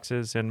Crate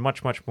boxes, and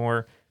much, much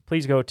more,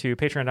 please go to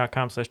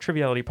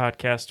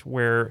patreon.com/trivialitypodcast,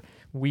 where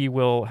we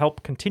will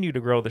help continue to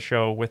grow the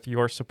show with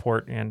your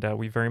support, and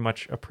we very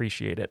much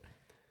appreciate it.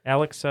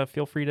 Alex,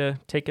 feel free to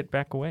take it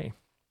back away.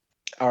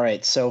 All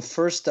right, so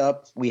first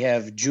up, we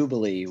have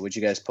Jubilee. What'd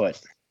you guys put?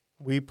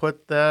 We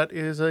put that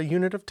is a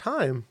unit of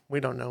time. We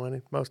don't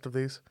know most of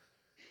these.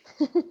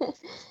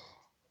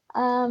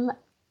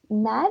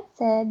 Matt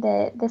said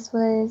that this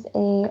was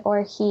he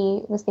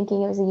was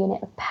thinking it was a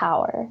unit of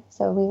power.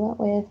 So we went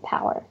with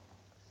power.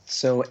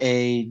 So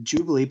a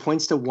Jubilee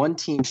points to one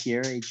team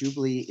here. A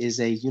Jubilee is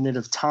a unit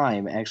of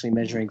time, actually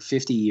measuring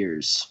 50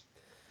 years.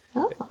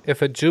 Oh.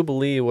 If a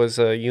Jubilee was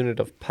a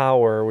unit of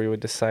power, we would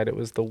decide it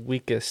was the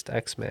weakest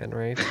X-Man,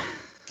 right?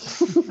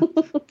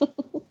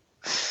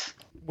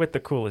 With the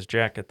coolest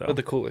jacket, though. With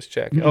the coolest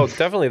jacket. Oh,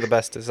 definitely the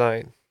best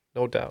design.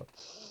 No doubt.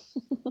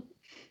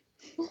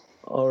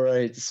 All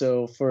right,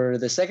 so for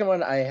the second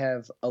one, I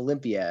have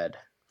Olympiad.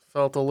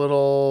 Felt a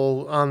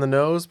little on the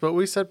nose, but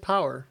we said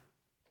power.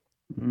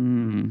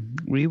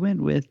 We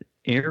went with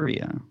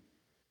area.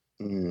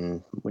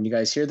 When you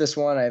guys hear this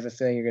one, I have a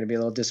feeling you're going to be a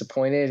little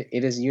disappointed.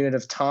 It is a unit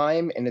of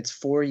time, and it's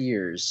 4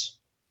 years.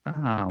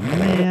 Oh,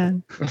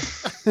 man. I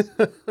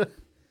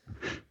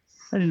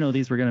didn't know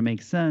these were going to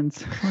make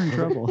sense. We're in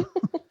trouble.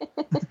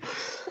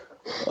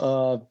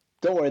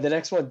 Don't worry, the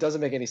next one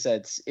doesn't make any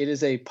sense. It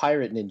is a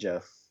pirate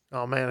ninja.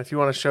 Oh, man, if you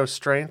want to show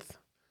strength,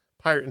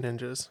 pirate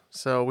ninjas.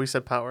 So we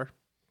said power.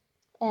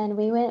 And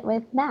we went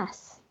with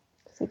mass.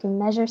 So you can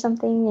measure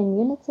something in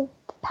units of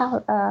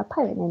power,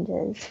 pirate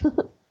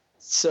ninjas.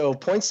 So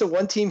points to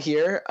one team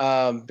here.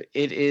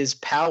 It is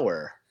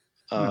power.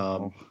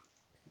 The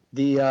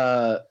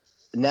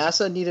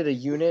NASA needed a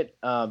unit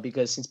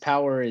because since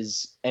power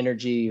is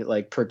energy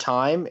like per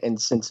time, and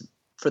since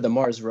for the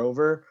Mars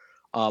rover,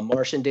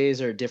 Martian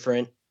days are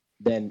different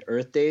than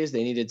Earth days,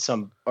 they needed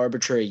some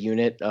arbitrary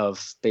unit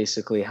of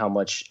basically how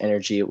much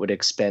energy it would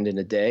expend in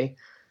a day,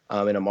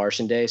 in a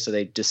Martian day. So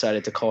they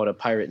decided to call it a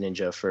pirate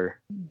ninja for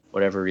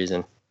whatever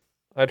reason.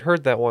 I'd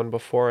heard that one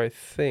before, I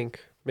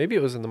think. Maybe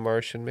it was in The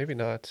Martian, maybe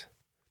not.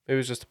 Maybe it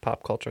was just a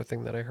pop culture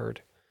thing that I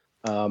heard.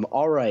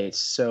 All right,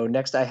 so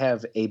next I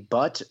have a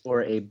butt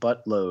or a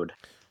butt load.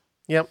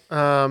 Yep.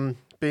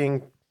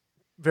 Being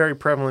very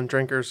prevalent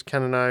drinkers,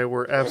 Ken and I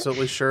were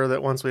absolutely sure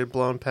that once we had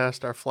blown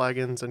past our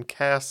flagons and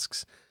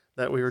casks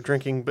that we were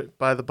drinking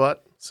by the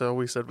butt, so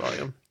we said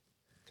volume.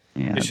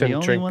 Yeah, you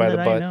shouldn't drink by the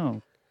butt.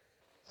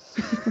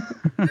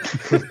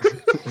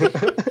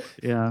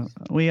 Yeah,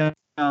 we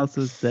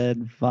also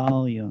said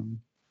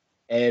volume.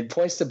 And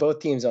points to both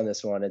teams on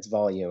this one. It's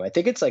volume. I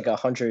think it's like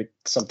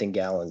 100-something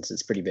gallons.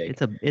 It's pretty big.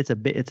 It's a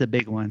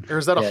big one. Or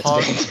is that a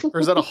hog? Or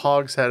is that a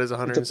hogshead? Is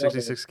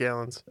 166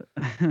 gallons?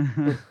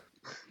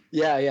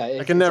 Yeah.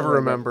 I can never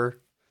remember.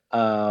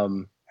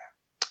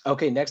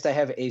 Okay, next I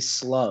have a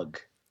slug.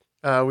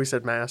 We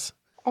said mass.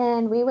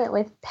 And we went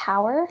with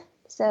power.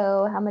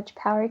 So how much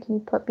power can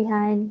you put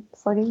behind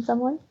slugging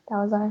someone? That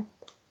was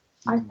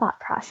our thought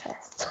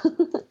process.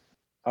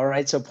 All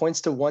right, so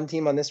points to one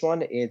team on this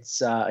one.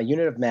 It's a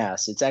unit of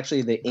mass. It's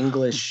actually the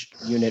English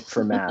unit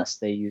for mass.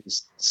 They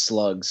use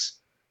slugs.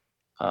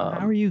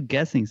 How are you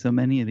guessing so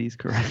many of these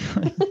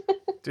correctly?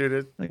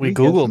 Dude, we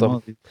Googled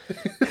them.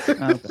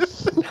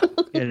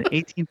 We had an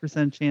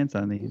 18% chance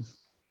on these.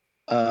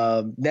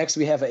 Next,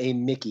 we have a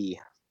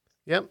Mickey.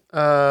 Yep.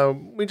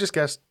 We just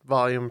guessed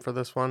volume for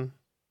this one.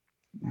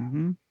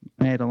 Mm-hmm.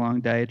 I had a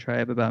long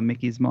diatribe about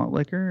Mickey's malt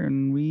liquor,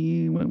 and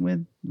we went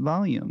with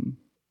volume.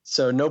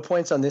 So no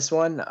points on this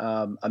one.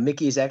 A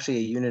Mickey is actually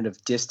a unit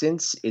of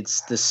distance.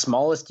 It's the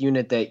smallest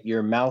unit that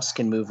your mouse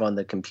can move on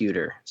the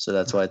computer. So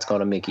that's why it's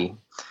called a Mickey.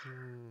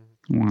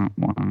 Wah,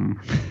 wah.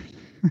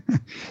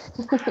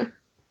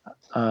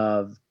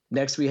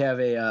 Next, we have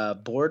a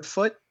board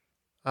foot.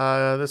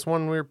 This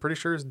one we're pretty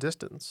sure is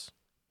distance.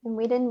 And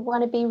we didn't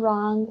want to be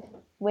wrong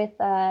with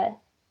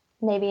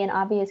maybe an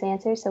obvious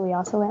answer, so we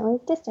also went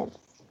with distance.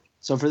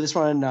 So for this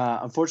one,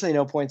 unfortunately,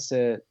 no points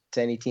to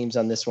any teams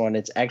on this one.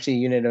 It's actually a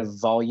unit of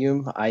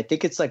volume. I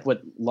think it's like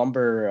what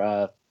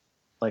lumberjacks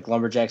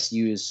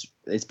use.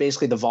 It's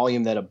basically the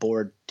volume that a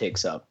board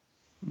takes up,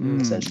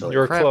 essentially.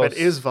 You're close. It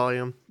is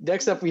volume.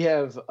 Next up, we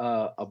have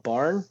a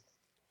barn.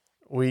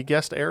 We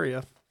guessed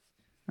area.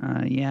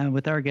 Yeah,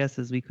 with our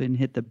guesses, we couldn't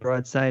hit the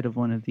broadside of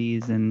one of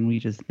these, and we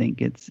just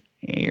think it's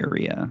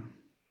area.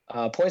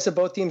 Points to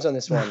both teams on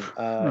this one.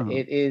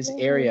 It is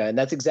area, and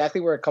that's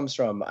exactly where it comes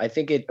from. I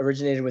think it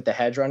originated with the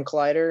Hadron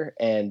Collider,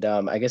 and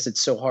I guess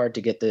it's so hard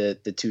to get the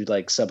two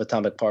like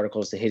subatomic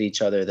particles to hit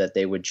each other that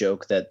they would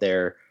joke that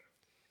their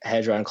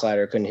Hadron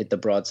Collider couldn't hit the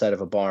broadside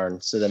of a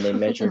barn. So then they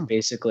measured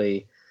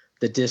basically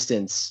the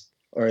distance,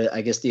 or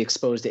I guess the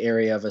exposed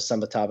area of a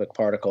subatomic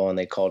particle, and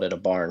they called it a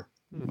barn.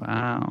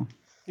 Wow.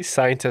 These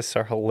scientists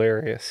are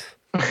hilarious.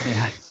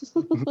 Yeah.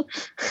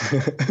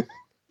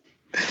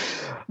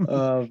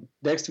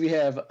 Next, we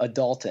have a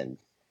Dalton.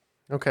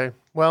 Okay.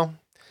 Well,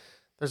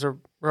 there's a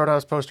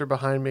Roadhouse poster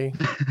behind me,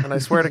 and I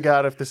swear to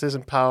God, if this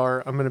isn't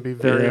power, I'm going to be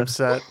very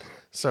upset.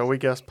 So we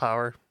guessed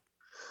power.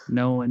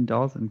 No one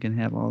Dalton can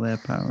have all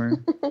that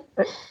power.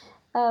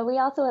 We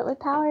also went with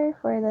power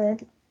for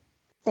the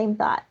same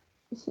thought.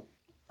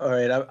 All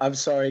right, I'm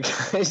sorry,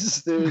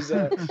 guys. There's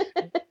no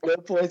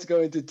points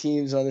going to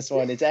teams on this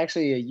one. It's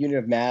actually a unit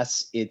of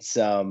mass. It's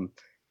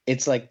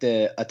like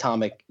the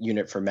atomic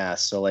unit for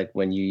mass. So like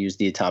when you use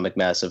the atomic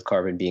mass of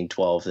carbon being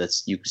 12,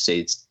 you could say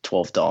it's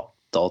 12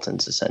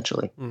 Daltons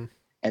essentially.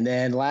 And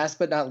then last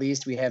but not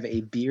least, we have a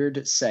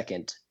beard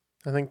second.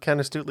 I think Ken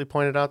astutely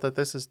pointed out that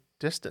this is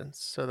distance,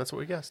 so that's what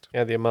we guessed.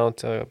 Yeah, the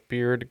amount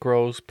beard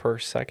grows per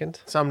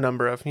second. Some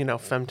number of,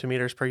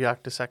 femtometers per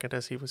yoctosecond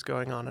as he was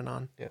going on and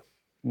on. Yeah.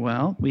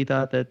 Well, we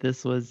thought that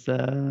this was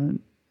the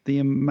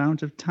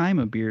amount of time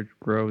a beard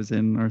grows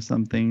in or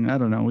something. I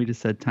don't know. We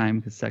just said time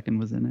because second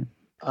was in it.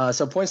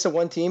 So points to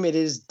one team, it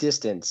is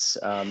distance.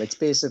 It's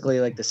basically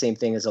like the same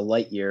thing as a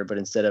light year, but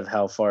instead of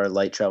how far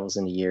light travels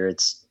in a year,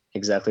 it's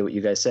exactly what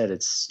you guys said.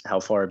 It's how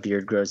far a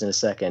beard grows in a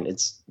second.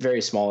 It's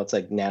very small. It's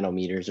like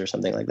nanometers or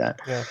something like that.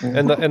 Yeah.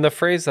 And the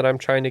phrase that I'm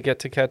trying to get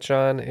to catch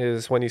on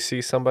is when you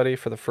see somebody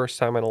for the first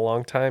time in a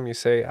long time, you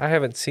say, I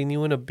haven't seen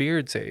you in a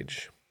beard's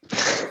age.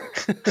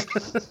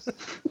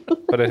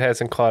 But it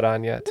hasn't caught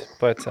on yet.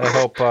 But I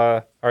hope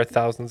our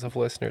thousands of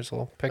listeners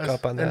will pick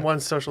up on that. And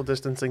once social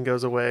distancing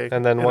goes away,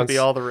 and then it'll be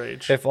all the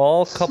rage. If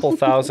all couple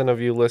thousand of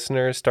you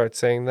listeners start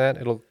saying that,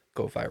 it'll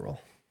go viral.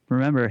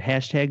 Remember,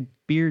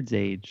 #beards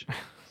age.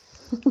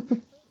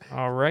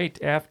 All right.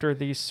 After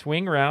the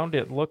swing round,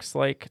 it looks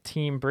like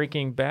Team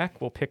Breaking Back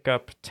will pick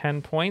up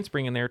 10 points,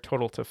 bringing their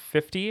total to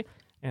 50.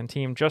 And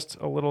Team Just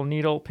a Little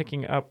Needle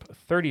picking up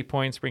 30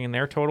 points, bringing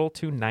their total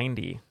to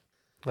 90.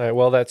 All right,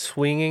 well, that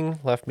swinging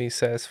left me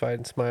satisfied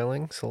and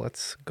smiling, so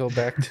let's go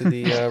back to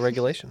the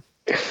regulation.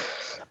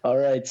 All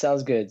right,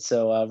 sounds good.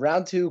 So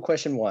round two,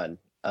 question one.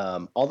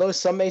 Although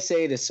some may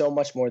say it is so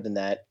much more than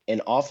that,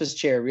 an office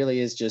chair really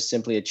is just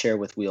simply a chair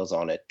with wheels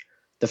on it.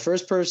 The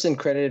first person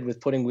credited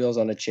with putting wheels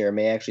on a chair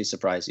may actually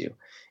surprise you.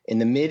 In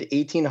the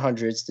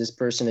mid-1800s, this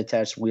person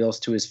attached wheels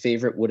to his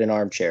favorite wooden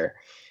armchair.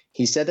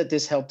 He said that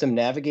this helped him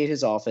navigate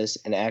his office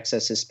and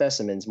access his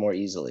specimens more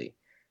easily.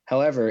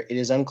 However, it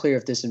is unclear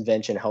if this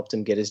invention helped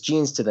him get his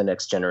genes to the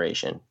next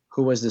generation.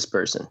 Who was this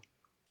person?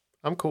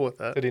 I'm cool with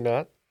that. Did he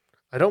not?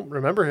 I don't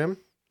remember him.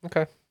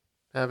 Okay.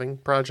 Having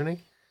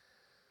progeny.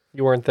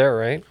 You weren't there,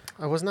 right?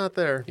 I was not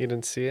there. You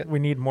didn't see it? We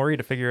need Maury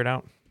to figure it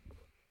out.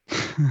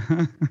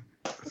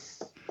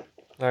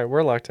 All right,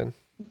 we're locked in.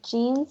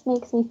 Genes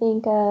makes me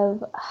think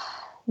of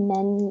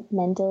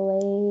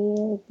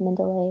Mendeleev.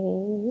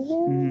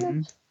 Mm-hmm.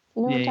 You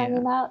know what I'm talking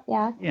about?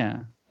 Yeah. Yeah.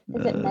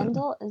 Is it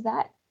Mendel? Is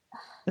that?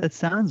 That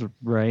sounds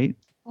right.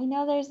 I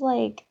know there's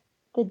like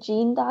the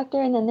Gene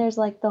Doctor, and then there's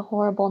like the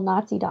horrible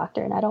Nazi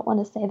doctor, and I don't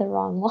want to say the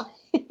wrong one.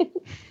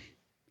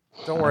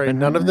 Don't worry,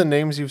 none of the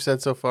names you've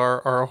said so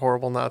far are a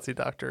horrible Nazi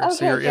doctor, so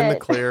Okay, you're in the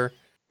good. clear.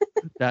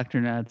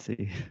 Dr.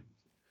 Nazi.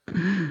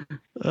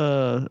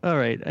 All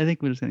right. I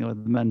think we're just going to go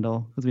with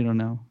Mendel because we don't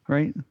know,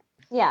 right?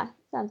 Yeah,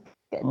 sounds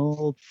good.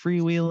 Old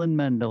freewheeling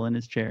Mendel in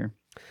his chair.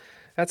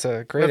 That's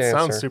a great That answer.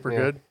 sounds super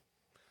good.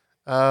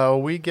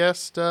 We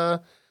guessed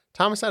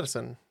Thomas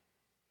Edison.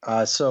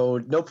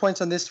 So no points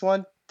on this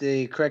one.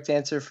 The correct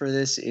answer for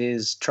this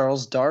is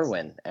Charles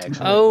Darwin,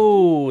 actually.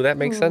 Oh, that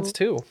makes sense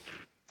too.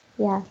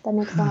 Yeah, that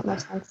makes a lot more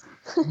sense.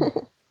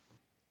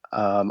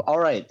 All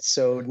right,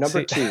 so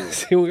number two.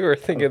 See, we were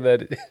thinking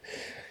that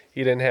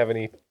he didn't have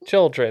any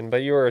children,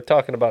 but you were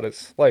talking about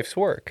his life's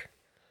work.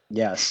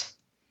 Yes.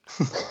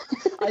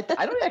 I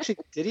don't actually.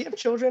 Did he have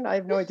children? I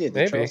have no idea. Did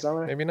Maybe, Charles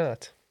Darwin? maybe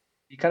not.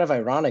 Be kind of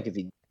ironic if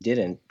he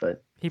didn't,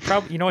 but He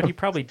probably, you know what? He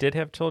probably did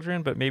have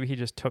children, but maybe he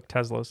just took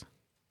Tesla's.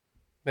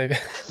 Maybe.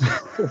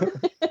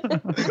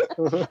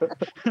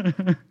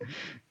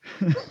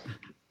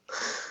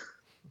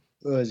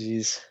 Oh,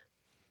 jeez.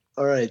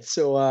 All right,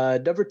 so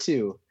number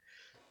two.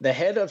 The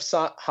head of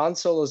Han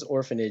Solo's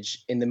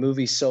orphanage in the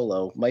movie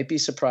Solo might be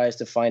surprised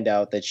to find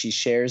out that she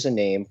shares a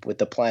name with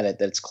the planet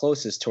that's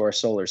closest to our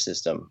solar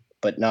system,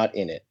 but not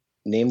in it.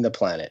 Name the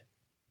planet.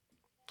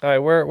 All right,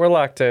 we're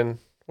locked in.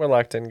 We're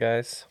locked in,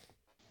 guys.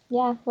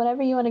 Yeah,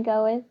 whatever you want to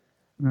go with.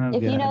 Oh,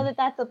 If you know God. that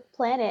that's a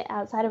planet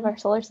outside of our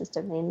solar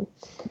system, then...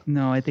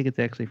 No, I think it's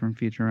actually from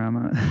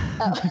Futurama.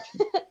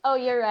 Oh,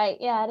 you're right.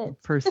 Yeah, it is.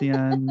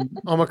 Perseon.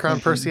 Omicron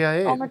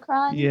Persei.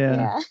 Omicron?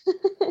 Yeah.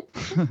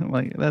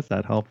 Like, that's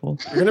not helpful.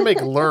 You're going to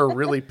make Lur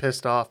really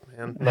pissed off,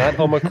 man. Not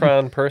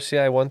Omicron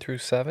Persei 1 through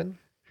 7.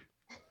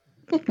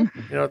 You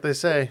know what they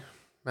say?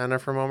 Men are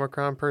from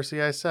Omicron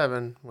Persei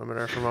 7. Women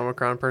are from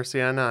Omicron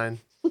Persei 9.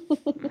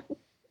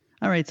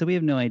 All right, so we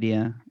have no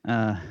idea.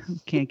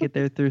 Can't get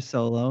there through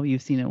Solo.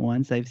 You've seen it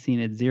once. I've seen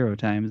it 0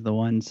 times. The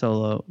one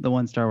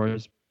Star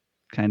Wars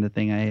kind of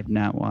thing I have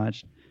not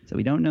watched. So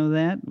we don't know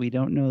that. We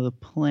don't know the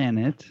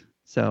planet.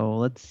 So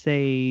let's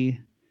say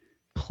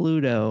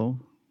Pluto.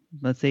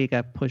 Let's say it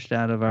got pushed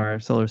out of our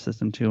solar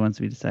system too once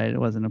we decided it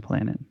wasn't a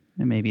planet.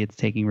 And maybe it's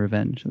taking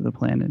revenge of the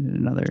planet in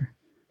another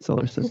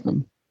solar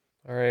system.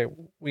 All right,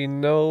 we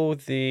know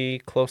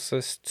the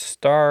closest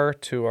star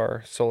to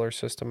our solar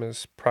system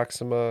is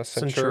Proxima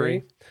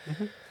Centauri.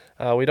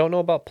 We don't know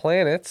about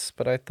planets,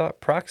 but I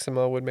thought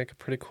Proxima would make a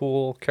pretty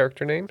cool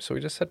character name, so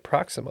we just said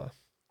Proxima.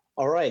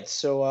 All right,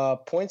 so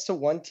points to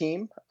one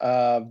team.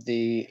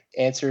 The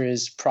answer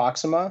is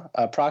Proxima.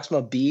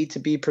 Proxima B to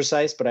be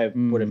precise, but I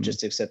would have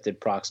just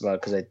accepted Proxima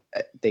because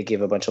they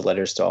gave a bunch of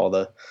letters to all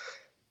the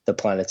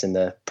planets in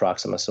the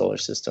Proxima solar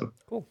system.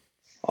 Cool.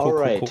 All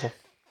right. Cool.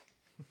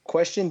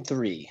 Question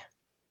 3.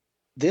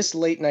 This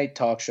late-night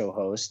talk show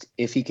host,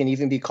 if he can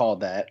even be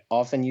called that,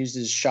 often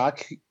uses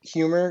shock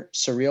humor,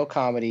 surreal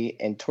comedy,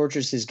 and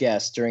tortures his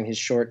guests during his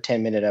short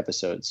 10-minute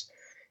episodes.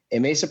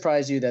 It may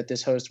surprise you that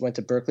this host went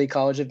to Berklee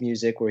College of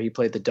Music, where he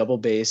played the double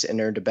bass and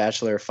earned a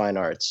Bachelor of Fine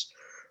Arts.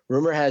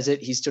 Rumor has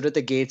it he stood at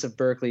the gates of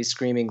Berklee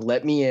screaming,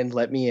 let me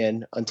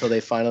in," until they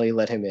finally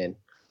let him in.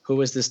 Who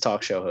was this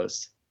talk show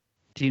host?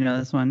 Do you know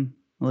this one,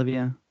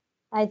 Olivia?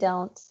 I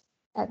don't.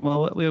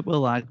 Well, we're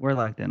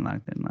locked in.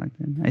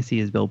 I see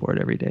his billboard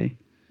every day.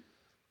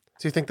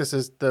 Do you think this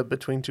is the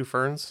Between Two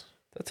Ferns?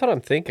 That's what I'm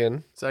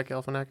thinking. Zach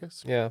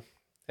Galifianakis? Yeah.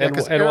 Yeah, And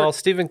 'cause while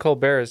Stephen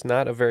Colbert is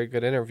not a very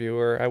good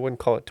interviewer, I wouldn't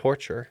call it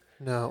torture.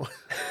 No.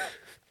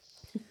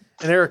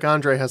 And Eric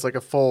Andre has like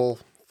a full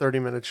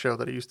 30-minute show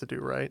that he used to do,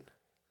 right?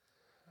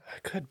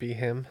 It could be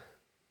him.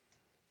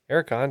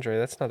 Eric Andre,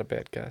 that's not a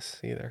bad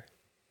guess either.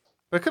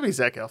 But it could be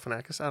Zach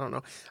Galifianakis. I don't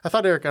know. I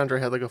thought Eric Andre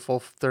had like a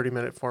full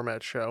 30-minute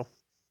format show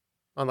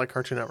on like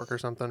Cartoon Network or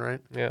something, right?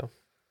 Yeah.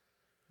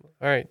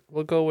 All right,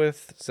 we'll go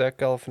with Zach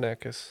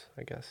Galifianakis,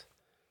 I guess.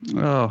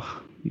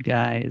 Oh, you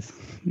guys,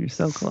 you're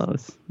so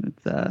close.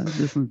 It's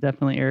this one's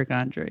definitely Eric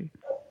Andre.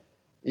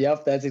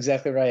 Yep, that's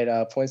exactly right.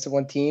 Points to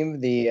one team.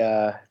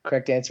 The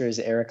correct answer is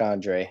Eric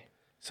Andre.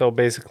 So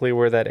basically,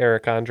 we're that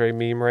Eric Andre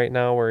meme right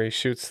now where he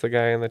shoots the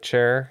guy in the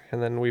chair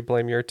and then we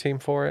blame your team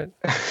for it.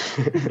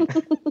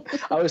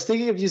 I was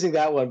thinking of using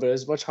that one, but it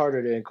was much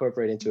harder to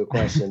incorporate into a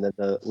question than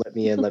the let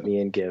me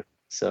in give.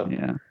 So,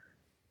 yeah.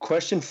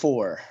 Question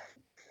 4.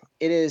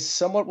 It is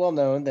somewhat well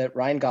known that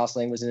Ryan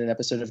Gosling was in an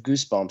episode of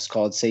Goosebumps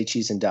called Say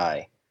Cheese and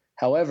Die.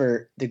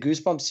 However, the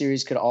Goosebumps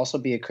series could also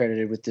be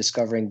accredited with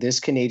discovering this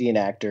Canadian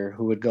actor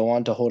who would go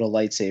on to hold a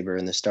lightsaber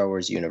in the Star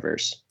Wars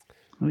universe.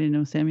 I didn't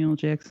know Samuel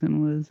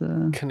Jackson was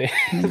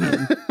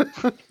Canadian.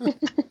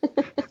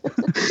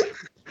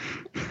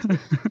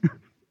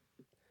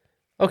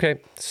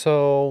 Okay,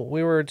 so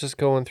we were just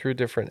going through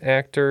different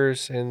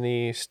actors in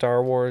the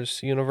Star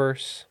Wars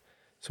universe.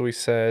 So we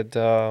said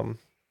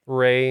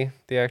Rey,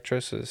 the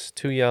actress, is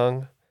too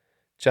young.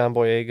 John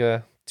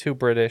Boyega, too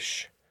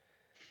British.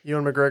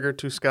 Ewan McGregor,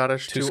 too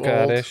Scottish, Too too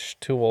Scottish,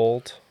 too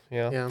old.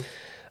 Yeah.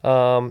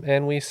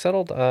 And we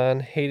settled on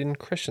Hayden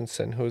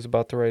Christensen, who is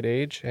about the right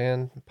age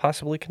and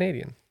possibly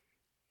Canadian.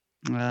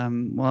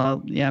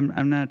 Well, yeah,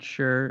 I'm not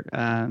sure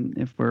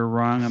if we're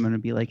wrong. I'm going to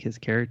be like his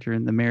character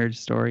in the Marriage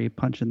Story,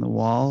 punching the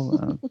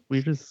wall.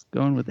 We're just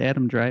going with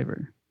Adam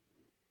Driver.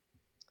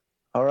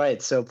 All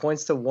right, so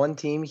points to one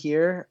team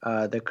here.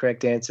 The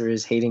correct answer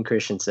is Hayden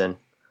Christensen.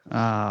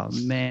 Oh,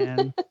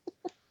 man.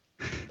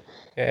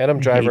 Yeah, Adam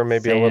Driver may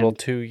be a little sand.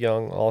 too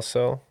young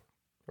also,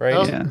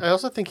 right? I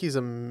also think he's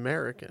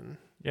American.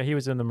 Yeah, he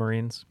was in the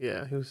Marines.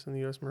 Yeah, he was in the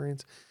U.S.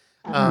 Marines.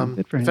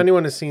 Good for If him.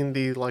 anyone has seen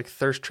the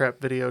thirst trap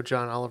video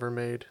John Oliver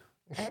made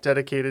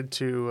dedicated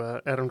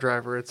to Adam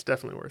Driver, it's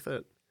definitely worth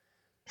it.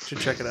 You should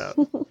check it out.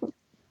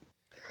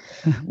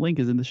 Link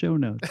is in the show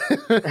notes.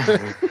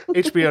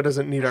 HBO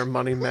doesn't need our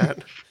money,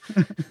 Matt.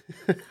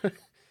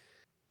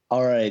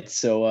 All right,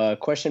 so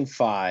question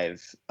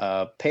 5.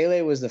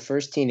 Pele was the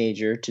first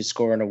teenager to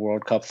score in a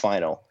World Cup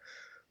final.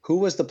 Who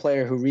was the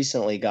player who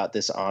recently got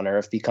this honor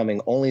of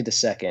becoming only the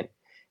second?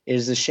 It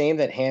is a shame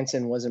that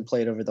Hansen wasn't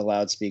played over the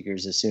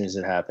loudspeakers as soon as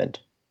it happened.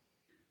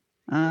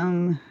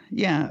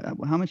 Yeah.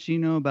 How much do you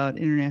know about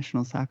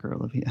international soccer,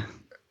 Olivia?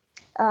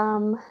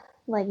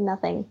 Like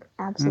nothing.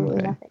 Absolutely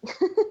Okay. nothing.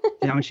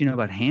 How much do you know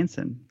about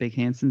Hansen? Big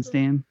Hansen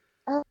Stan?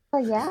 Oh,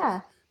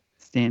 yeah.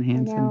 Stan I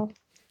Hansen? know.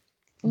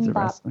 He's a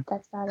Bop, wrestler.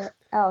 that's about it.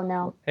 Oh,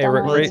 no. Hey,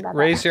 Don't know anything about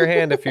raise that. your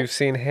hand if you've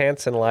seen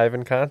Hanson live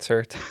in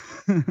concert.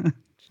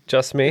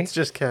 Just me? It's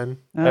just Ken.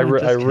 I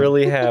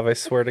really have. I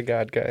swear to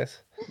God,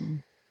 guys.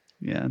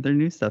 Yeah, their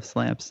new stuff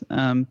slaps.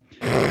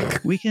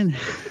 We can.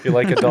 If you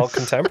like adult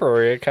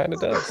contemporary, it kind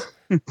of does.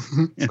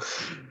 Yeah.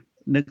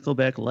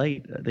 Nickelback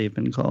Light, they've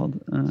been called.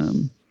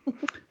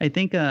 I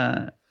think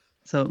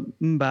so.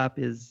 Mbop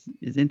is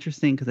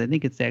interesting because I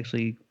think it's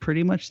actually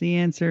pretty much the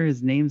answer.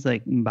 His name's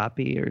like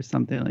Mbappe or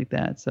something like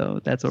that. So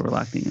that's what we're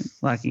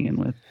locking in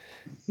with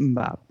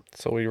Mbop.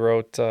 So we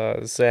wrote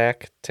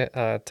Zach,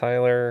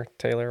 Tyler,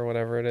 Taylor,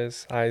 whatever it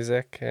is,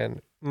 Isaac,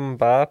 and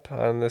Mbop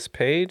on this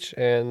page,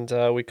 and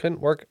we couldn't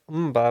work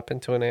Mbop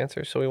into an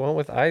answer, so we went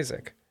with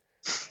Isaac.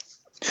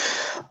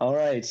 All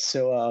right,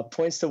 so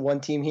points to one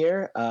team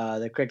here.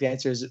 The correct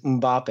answer is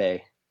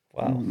Mbappe.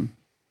 Wow.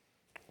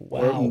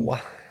 Or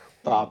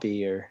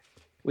Mbappe, or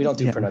we don't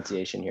do Yeah.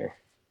 pronunciation here.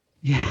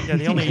 Yeah,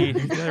 the only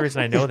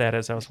reason I know that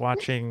is I was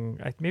watching,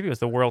 maybe it was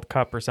the World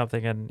Cup or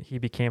something, and he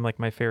became like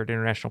my favorite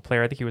international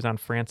player. I think he was on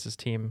France's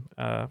team.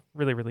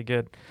 Really, really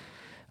good.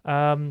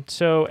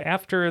 So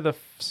after the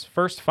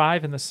first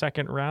 5 in the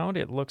second round,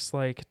 it looks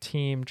like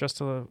Team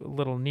Just a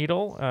Little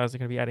Needle is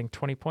going to be adding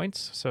 20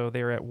 points. So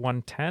they're at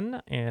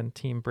 110, and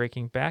Team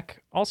Breaking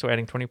Back also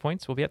adding 20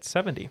 points will be at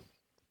 70.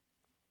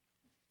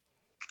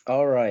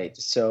 All right,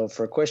 so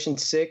for question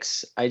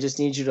 6, I just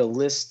need you to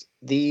list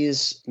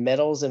these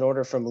metals in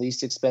order from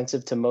least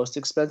expensive to most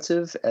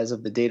expensive as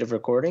of the date of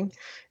recording.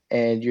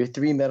 And your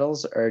 3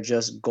 metals are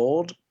just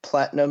gold,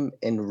 platinum,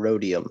 and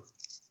rhodium.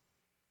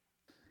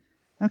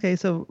 Okay,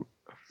 so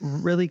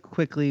really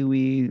quickly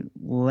we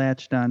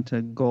latched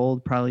onto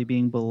gold probably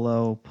being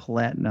below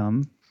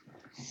platinum,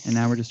 and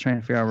now we're just trying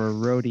to figure out where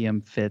rhodium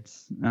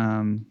fits.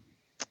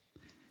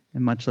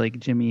 And much like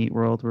Jimmy Eat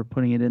World, we're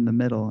putting it in the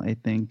middle, I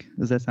think.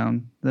 Does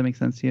that make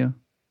sense to you?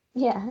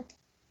 Yeah.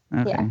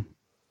 Okay. Yeah.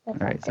 All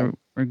right, so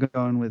we're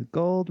going with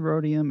gold,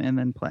 rhodium, and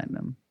then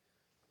platinum.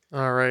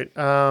 All right.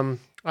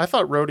 I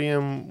thought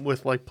rhodium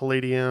with like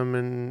palladium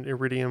and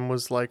iridium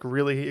was like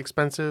really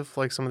expensive,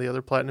 like some of the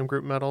other platinum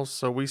group metals.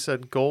 So we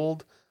said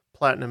gold,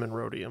 platinum, and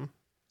rhodium.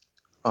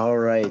 All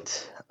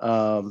right.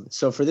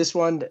 So for this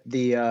one,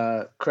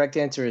 the correct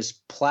answer is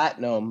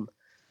platinum,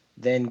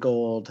 then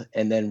gold,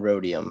 and then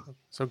rhodium.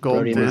 So gold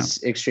Rhodium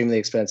is extremely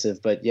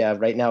expensive, but yeah,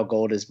 right now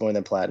gold is more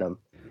than platinum.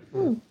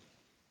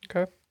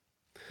 Okay.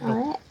 All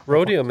right.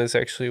 Rhodium is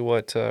actually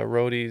what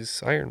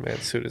Rhodey's Iron Man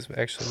suit is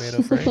actually made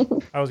of, right?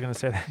 I was going to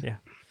say that, yeah.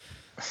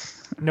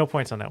 No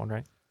points on that one,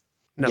 right?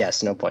 No.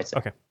 Yes, no points.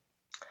 Okay.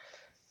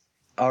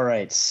 All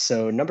right,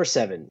 so number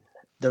 7.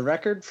 The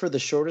record for the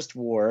shortest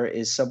war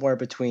is somewhere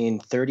between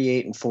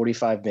 38 and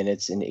 45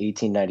 minutes in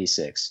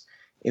 1896.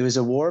 It was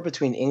a war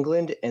between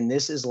England and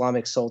this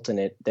Islamic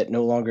Sultanate that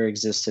no longer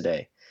exists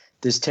today.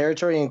 This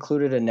territory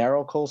included a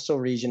narrow coastal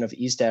region of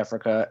East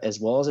Africa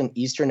as well as an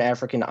Eastern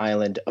African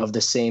island of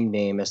the same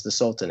name as the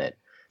Sultanate.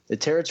 The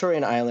territory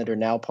and island are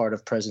now part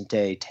of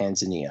present-day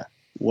Tanzania.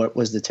 What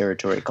was the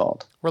territory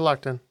called? We're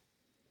locked in.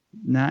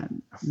 Not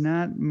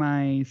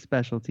my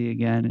specialty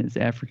again is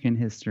African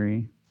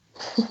history.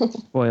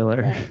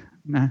 Spoiler.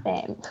 Nah.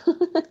 Same.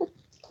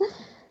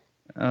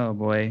 Oh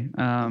boy.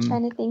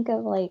 Trying to think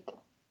of like,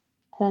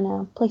 I don't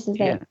know, places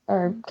that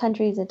or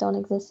countries that don't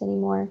exist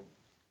anymore.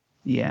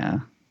 Yeah.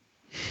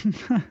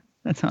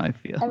 That's how I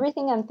feel.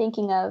 Everything I'm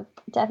thinking of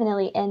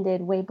definitely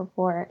ended way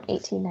before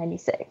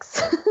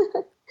 1896.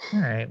 All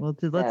right. Well,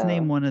 let's So-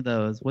 name one of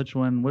those. Which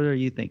one? What are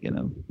you thinking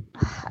of?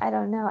 I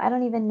don't know. I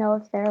don't even know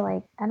if they're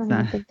like, I don't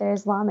even think they're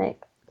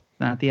Islamic.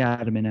 Not the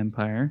Ottoman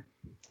Empire.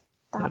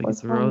 That Gotta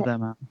was throw one that-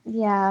 them out.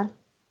 Yeah.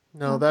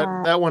 No,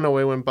 that went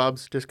away when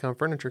Bob's Discount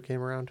Furniture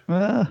came around.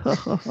 Yeah.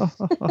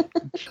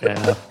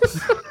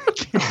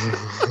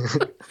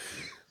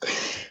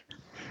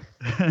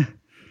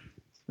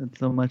 Spent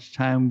so much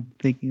time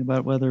thinking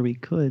about whether we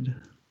could.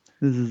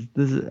 This is.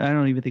 I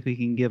don't even think we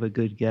can give a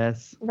good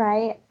guess.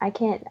 Right? I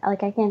can't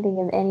think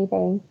of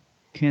anything.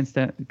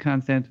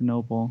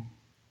 Constantinople.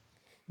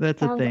 That's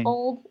Sounds a thing.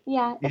 old.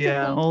 Yeah. It's a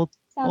Yeah, thing.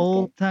 Sounds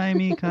old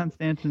timey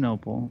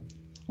Constantinople.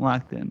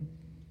 Locked in.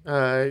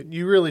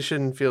 You really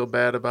shouldn't feel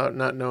bad about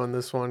not knowing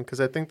this one,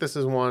 because I think this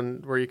is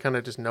one where you kind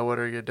of just know it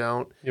or you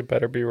don't. You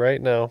better be right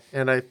now.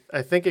 And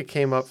I think it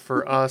came up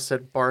for us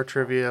at bar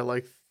trivia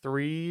like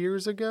 3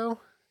 years ago.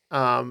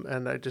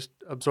 And I just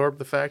absorbed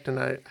the fact, and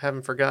I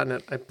haven't forgotten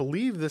it. I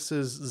believe this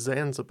is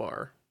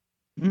Zanzibar.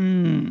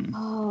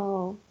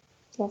 Oh,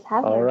 yes.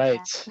 All right.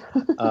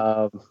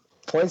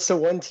 Points to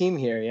one team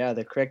here. Yeah,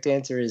 the correct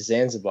answer is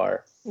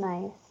Zanzibar.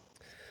 Nice.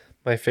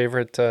 My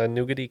favorite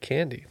nougaty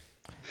candy.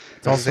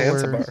 It's also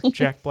Zanzibar. where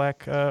Jack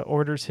Black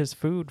orders his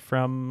food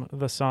from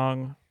the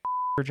song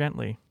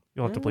Gently.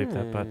 You'll have to bleep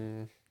that, but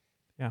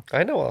yeah.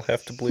 I know I'll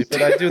have to bleep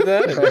it. I do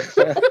that.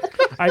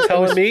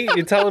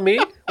 You telling me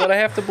what I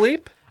have to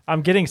bleep?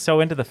 I'm getting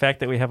so into the fact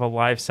that we have a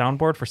live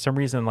soundboard for some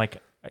reason,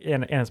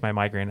 and it's my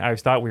migraine. I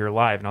always thought we were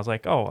live, and I was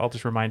like, oh, I'll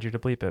just remind you to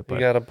bleep it. But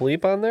You got a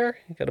bleep on there?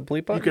 You got a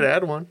bleep on? You could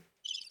add one.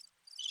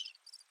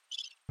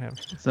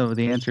 So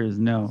the answer is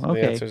no. So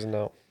Okay. The answer is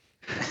no.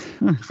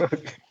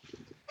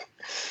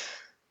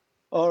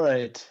 All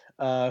right.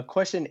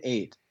 Question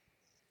 8.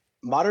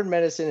 Modern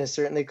medicine has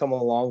certainly come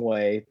a long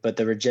way, but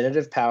the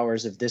regenerative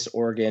powers of this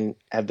organ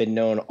have been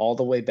known all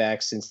the way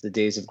back since the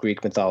days of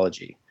Greek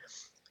mythology.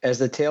 As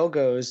the tale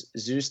goes,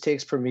 Zeus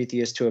takes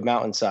Prometheus to a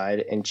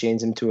mountainside and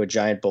chains him to a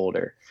giant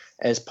boulder.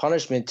 As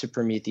punishment to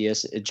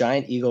Prometheus, a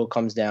giant eagle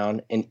comes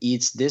down and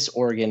eats this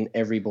organ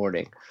every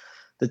morning.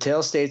 The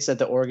tale states that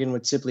the organ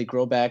would simply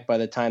grow back by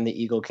the time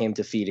the eagle came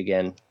to feed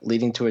again,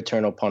 leading to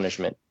eternal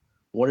punishment.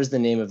 What is the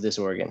name of this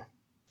organ?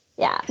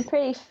 Yeah,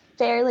 I'm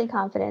fairly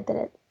confident that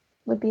it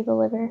would be the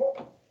liver.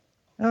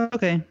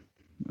 Okay.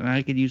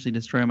 I could usually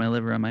destroy my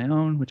liver on my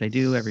own, which I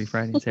do every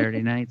Friday and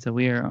Saturday night. So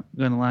we are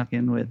going to lock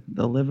in with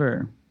the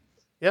liver.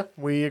 Yeah,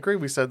 we agree.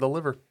 We said the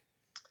liver.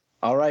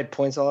 All right,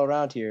 points all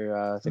around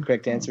here. The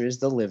correct answer is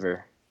the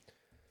liver.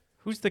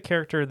 Who's the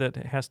character that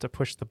has to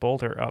push the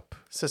boulder up?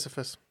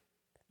 Sisyphus.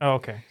 Oh,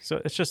 okay.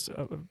 So it's just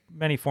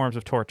many forms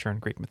of torture in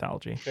Greek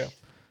mythology. Yeah.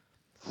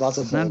 Lots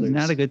of boulders.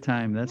 Not a good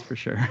time, that's for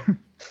sure.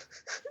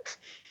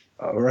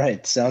 All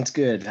right, sounds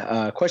good.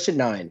 Question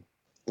 9.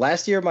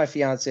 Last year, my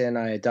fiance and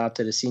I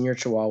adopted a senior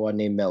Chihuahua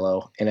named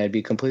Mello, and I'd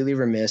be completely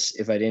remiss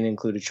if I didn't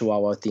include a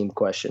Chihuahua-themed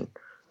question.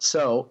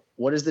 So,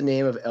 what is the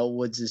name of Elle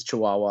Woods'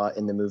 Chihuahua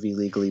in the movie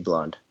Legally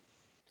Blonde?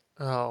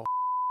 Oh.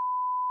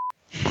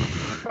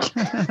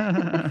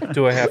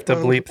 Do I have to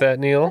bleep that,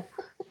 Neil?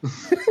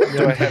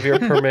 Do I have your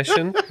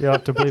permission? You'll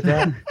have to bleep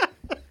that.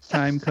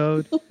 Time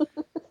code.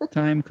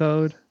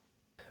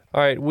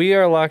 All right, we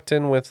are locked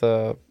in with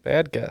a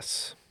bad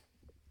guess.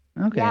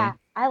 Okay. Yeah,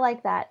 I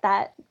like that.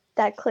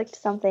 That clicked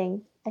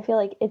something. I feel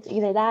like it's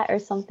either that or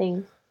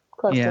something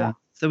close to that.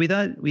 So we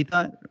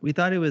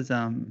thought it was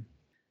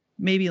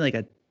maybe like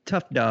a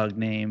tough dog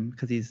name,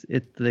 because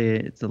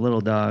it's a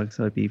little dog,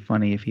 so it'd be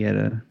funny if he had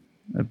a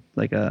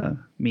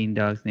mean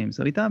dog's name.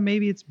 So we thought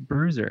maybe it's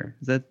Bruiser.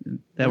 That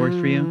works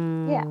for you?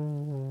 Yeah.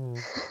 Mm.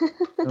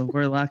 So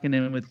we're locking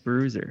in with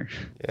Bruiser.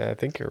 Yeah, I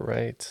think you're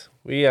right.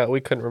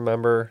 We couldn't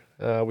remember.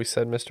 We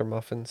said Mr.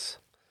 Muffins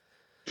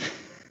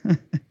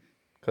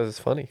because it's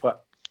funny.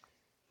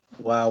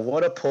 Wow,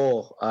 what a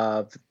pull.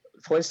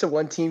 Points to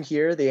one team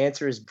here. The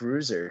answer is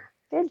Bruiser.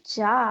 Good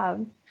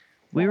job.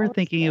 We were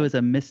thinking it was a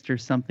Mr.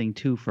 Something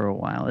too for a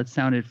while. It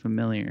sounded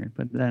familiar,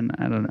 but then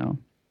I don't know.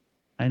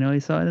 I know I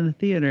saw it in the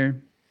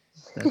theater.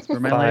 That's where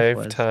my life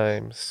was. 5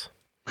 times.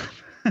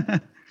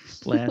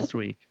 Last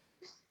week.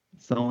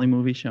 It's the only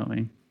movie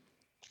showing.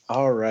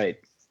 All right.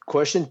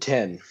 Question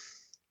 10.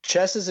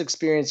 Chess has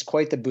experienced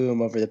quite the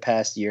boom over the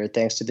past year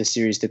thanks to the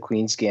series The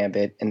Queen's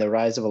Gambit and the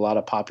rise of a lot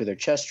of popular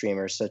chess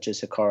streamers such as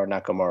Hikaru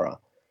Nakamura.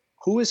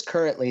 Who is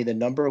currently the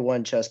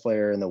 #1 chess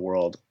player in the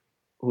world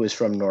who is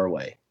from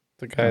Norway?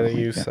 The guy that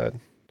you said.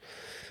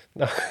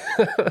 No.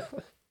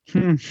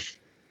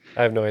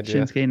 I have no idea.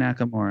 Shinsuke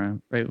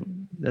Nakamura, right?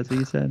 That's what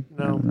you said?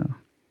 No. I don't know.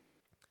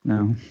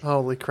 No.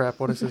 Holy crap,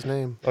 what is his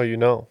name? Oh, you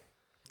know.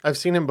 I've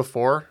seen him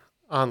before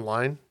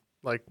online.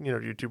 Like,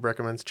 YouTube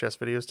recommends chess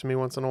videos to me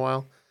once in a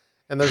while.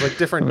 And there's like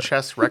different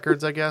chess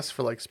records, I guess,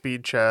 for like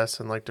speed chess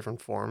and like different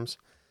forms.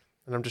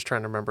 And I'm just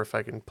trying to remember if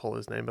I can pull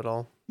his name at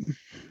all.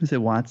 Is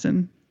it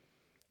Watson?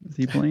 Is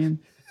he playing?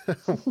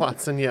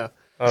 Watson, yeah.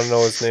 I don't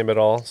know his name at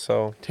all,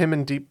 so. Tim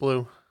in Deep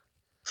Blue.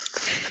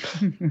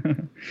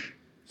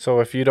 So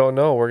if you don't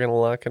know, we're going to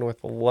lock in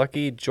with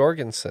Lucky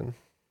Jorgensen.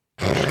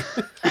 I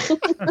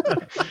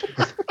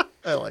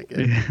like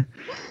it.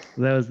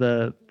 That was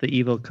the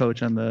evil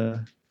coach on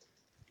the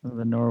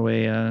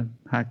Norway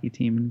hockey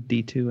team,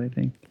 D2, I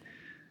think.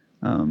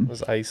 It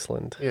was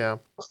Iceland. Yeah.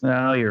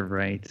 Oh, you're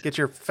right. Get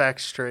your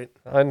facts straight.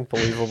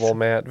 Unbelievable,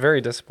 Matt.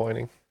 Very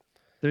disappointing.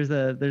 There's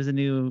a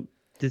new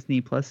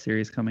Disney Plus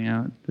series coming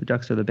out. The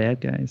Ducks are the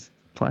bad guys.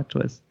 Plot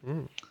twist.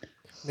 Mm.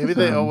 Maybe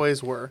they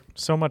always were.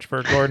 So much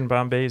for Gordon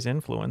Bombay's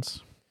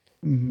influence.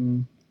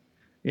 Mm-hmm.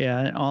 Yeah,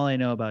 and all I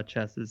know about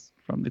chess is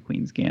from The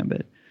Queen's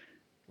Gambit.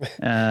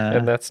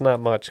 And that's not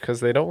much because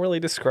they don't really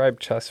describe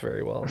chess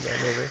very well in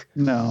that movie.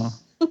 No.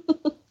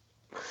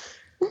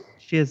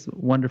 She has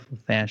wonderful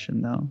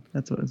fashion, though.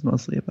 That's what it's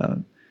mostly about.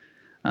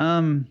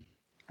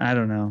 I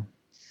don't know.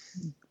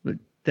 But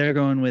they're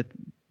going with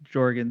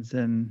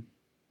Jorgensen.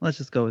 Let's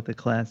just go with the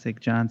classic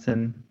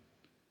Johnson,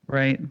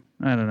 right?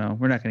 I don't know.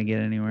 We're not going to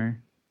get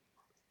anywhere.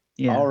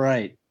 Yeah. All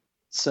right.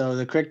 So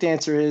the correct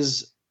answer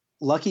is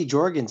Lucky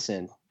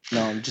Jorgensen.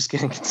 No, I'm just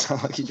kidding. It's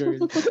not Lucky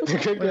Jorgensen. The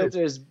correct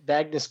answer is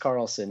Magnus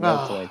Carlsen.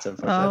 No points.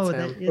 Oh,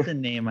 that is a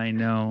name I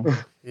know.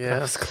 Yeah,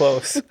 that was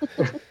close.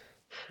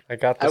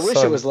 I wish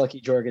it was Lucky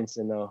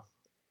Jorgensen, though.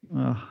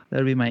 Oh, that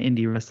would be my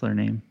indie wrestler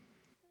name.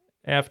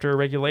 After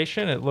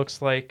regulation, it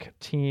looks like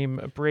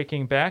Team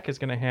Breaking Back is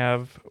going to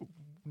have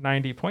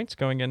 90 points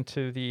going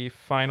into the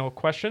final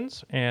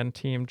questions, and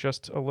Team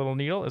Just a Little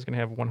Needle is going to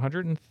have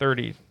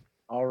 130.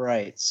 All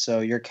right. So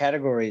your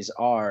categories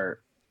are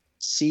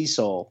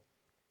Cecil,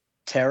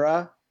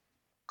 Terra,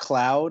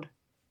 Cloud,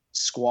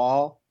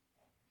 Squall,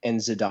 and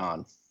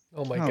Zidane.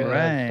 Oh my All god.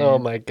 right. Oh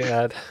my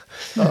god.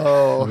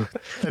 Oh,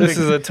 this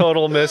is a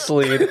total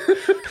mislead.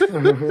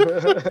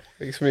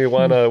 Makes me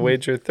want to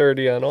wager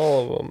 30 on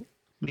all of them.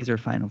 These are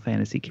Final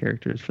Fantasy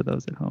characters for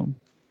those at home.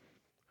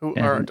 Who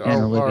And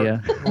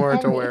Olivia.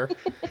 aren't aware.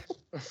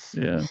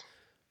 Yeah.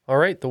 All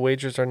right, the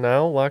wagers are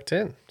now locked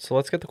in. So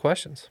let's get the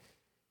questions.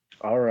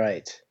 All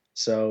right.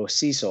 So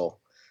Cecil.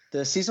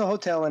 The Cecil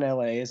Hotel in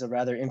LA is a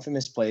rather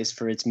infamous place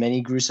for its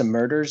many gruesome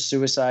murders,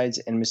 suicides,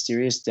 and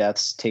mysterious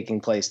deaths taking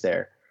place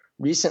there.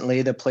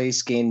 Recently, the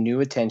place gained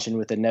new attention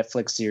with a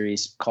Netflix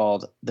series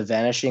called The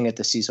Vanishing at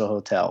the Cecil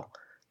Hotel.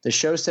 The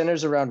show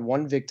centers around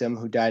one victim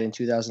who died in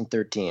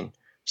 2013.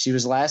 She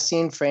was last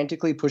seen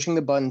frantically pushing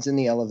the buttons in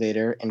the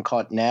elevator and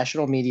caught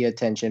national media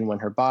attention when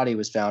her body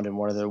was found in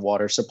one of the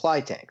water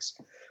supply tanks.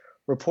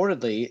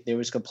 Reportedly, there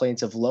was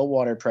complaints of low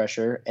water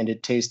pressure and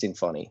it tasting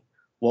funny.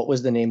 What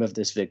was the name of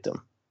this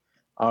victim?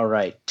 All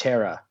right,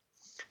 Terra.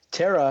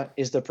 Terra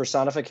is the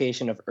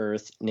personification of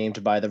Earth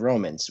named by the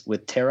Romans,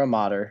 with Terra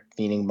Mater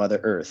meaning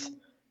Mother Earth.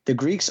 The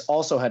Greeks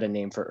also had a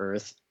name for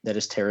Earth that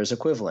is Terra's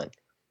equivalent.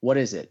 What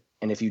is it?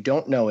 And if you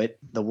don't know it,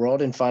 the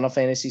world in Final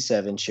Fantasy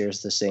VII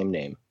shares the same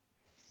name.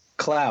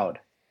 Cloud.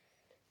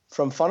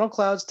 From funnel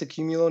clouds to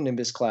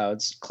cumulonimbus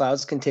clouds,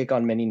 clouds can take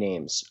on many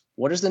names.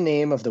 What is the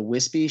name of the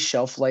wispy,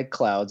 shelf-like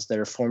clouds that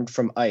are formed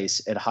from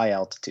ice at high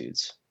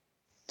altitudes?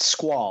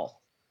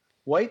 Squall.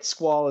 White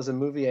Squall is a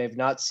movie I have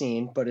not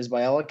seen, but is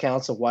by all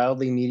accounts a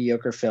wildly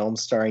mediocre film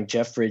starring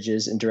Jeff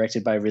Bridges and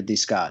directed by Ridley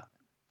Scott.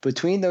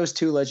 Between those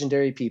two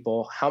legendary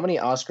people, how many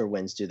Oscar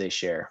wins do they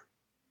share?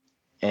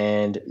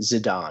 And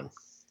Zidane.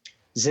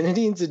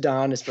 Zinedine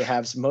Zidane is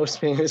perhaps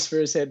most famous for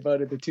his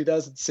headbutt at the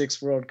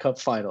 2006 World Cup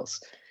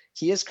Finals.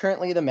 He is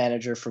currently the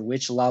manager for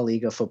which La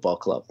Liga football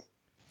club?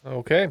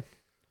 Okay.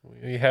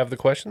 We have the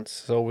questions,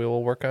 so we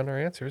will work on our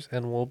answers,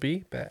 and we'll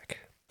be back.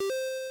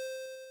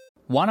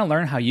 Want to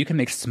learn how you can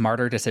make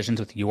smarter decisions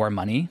with your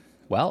money?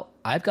 Well,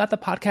 I've got the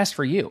podcast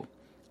for you.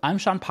 I'm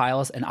Sean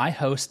Piles, and I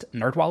host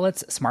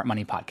NerdWallet's Smart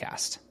Money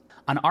Podcast.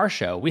 On our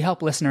show, we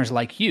help listeners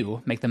like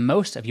you make the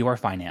most of your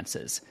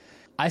finances.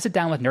 I sit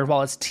down with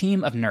NerdWallet's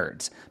team of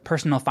nerds,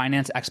 personal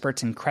finance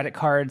experts in credit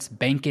cards,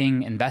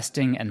 banking,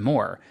 investing, and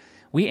more.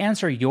 We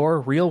answer your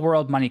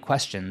real-world money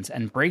questions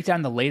and break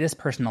down the latest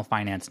personal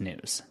finance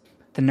news.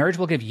 The nerds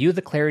will give you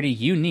the clarity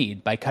you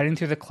need by cutting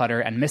through the clutter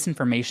and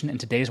misinformation in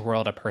today's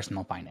world of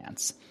personal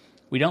finance.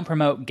 We don't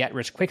promote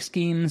get-rich-quick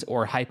schemes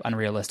or hype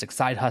unrealistic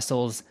side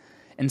hustles.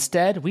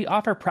 Instead, we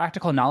offer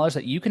practical knowledge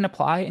that you can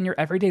apply in your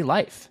everyday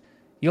life.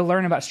 You'll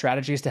learn about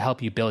strategies to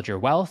help you build your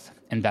wealth,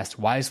 invest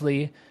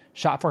wisely,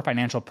 shop for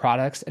financial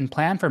products, and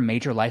plan for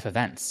major life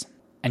events.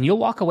 And you'll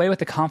walk away with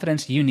the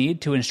confidence you need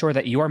to ensure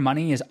that your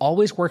money is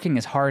always working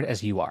as hard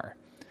as you are.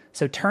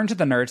 So turn to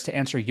the nerds to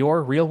answer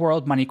your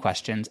real-world money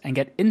questions and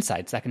get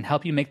insights that can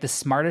help you make the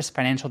smartest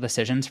financial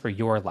decisions for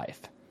your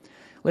life.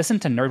 Listen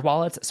to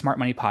NerdWallet's Smart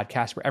Money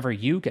Podcast wherever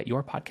you get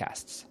your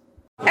podcasts.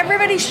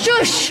 Everybody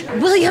shush!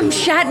 William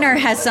Shatner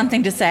has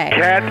something to say.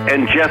 Cat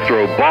and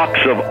Jethro, box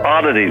of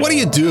oddities. What do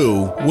you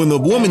do when the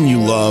woman you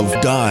love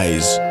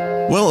dies?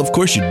 Well, of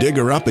course you dig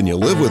her up and you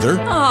live with her.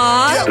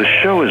 Aww. The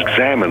show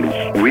examines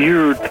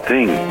weird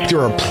things.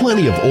 There are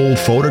plenty of old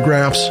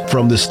photographs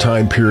from this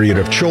time period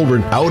of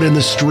children out in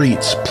the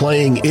streets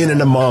playing in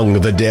and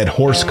among the dead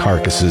horse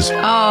carcasses.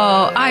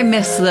 Oh, I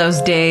miss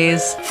those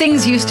days.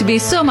 Things used to be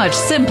so much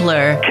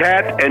simpler.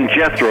 Cat and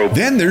Jethro.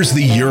 Then there's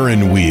the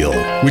urine wheel,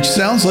 which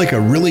sounds like a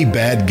really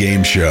bad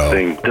game show.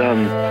 They've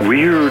done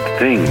weird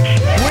things.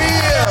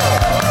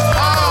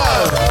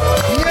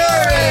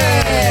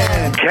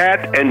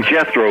 Cat and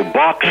Jethro,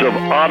 box of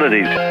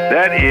oddities.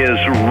 That is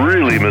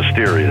really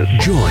mysterious.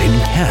 Join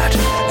Cat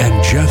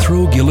and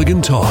Jethro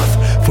Gilligan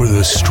Toth for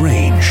the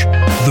strange,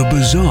 the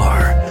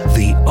bizarre,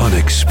 the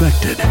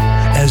unexpected,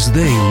 as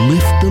they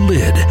lift the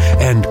lid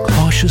and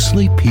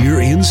cautiously peer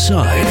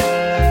inside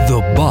the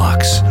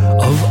Box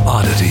of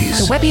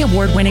Oddities. The Webby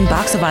Award-winning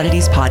Box of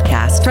Oddities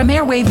podcast from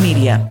Airwave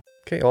Media.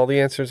 Okay, all the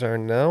answers are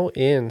now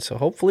in, so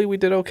hopefully we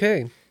did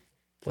okay.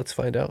 Let's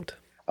find out.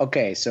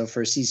 Okay, so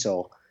for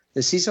Cecil,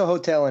 The Cecil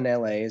Hotel in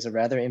LA is a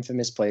rather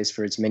infamous place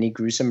for its many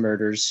gruesome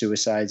murders,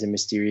 suicides, and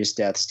mysterious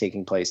deaths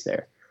taking place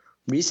there.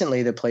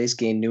 Recently, the place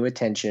gained new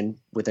attention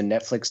with a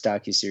Netflix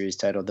docuseries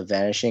titled The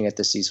Vanishing at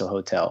the Cecil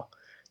Hotel.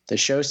 The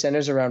show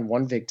centers around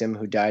one victim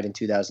who died in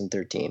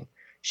 2013.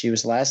 She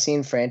was last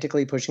seen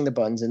frantically pushing the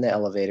buttons in the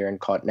elevator and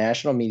caught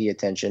national media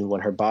attention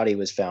when her body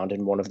was found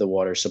in one of the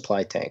water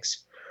supply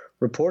tanks.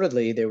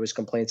 Reportedly, there was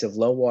complaints of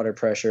low water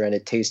pressure and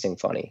it tasting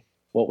funny.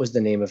 What was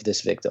the name of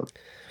this victim?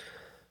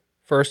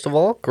 First of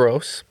all,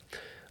 gross.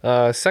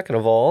 Second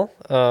of all,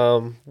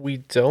 we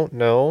don't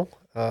know.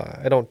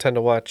 I don't tend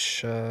to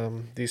watch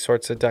these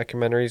sorts of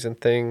documentaries and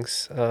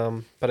things,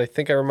 but I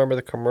think I remember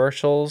the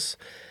commercials.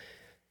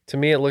 To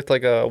me, it looked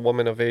like a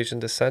woman of Asian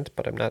descent,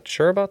 but I'm not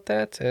sure about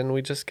that, and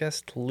we just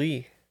guessed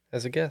Lee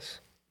as a guess.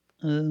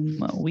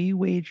 We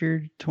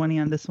wagered 20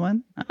 on this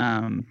one.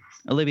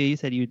 Olivia, you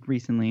said you'd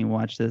recently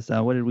watched this.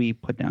 What did we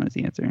put down as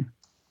the answer?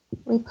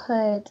 We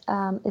put,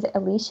 is it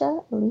Alicia?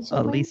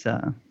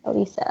 Elisa.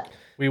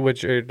 We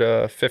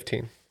wagered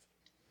 15.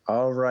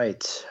 All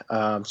right.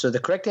 So the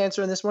correct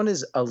answer in this one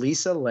is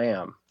Elisa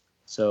Lam.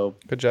 So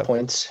good job.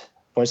 Points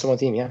to one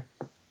team, yeah.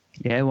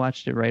 Yeah, I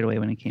watched it right away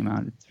when it came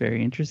out. It's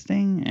very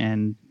interesting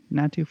and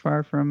not too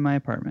far from my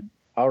apartment.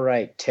 All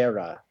right,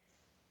 Terra.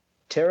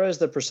 Terra is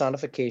the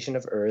personification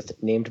of Earth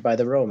named by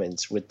the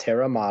Romans, with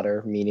Terra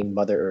Mater meaning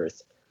Mother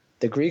Earth.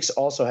 The Greeks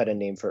also had a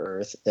name for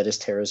Earth that is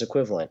Terra's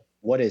equivalent.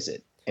 What is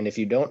it? And if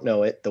you don't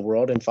know it, the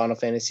world in Final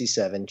Fantasy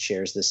VII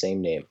shares the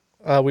same name.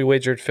 We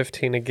wagered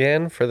 15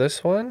 again for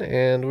this one,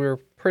 and we were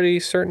pretty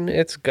certain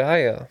it's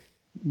Gaia.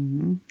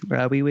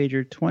 Mm-hmm. We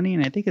wagered 20,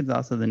 and I think it's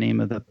also the name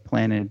of the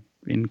planet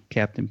in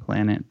Captain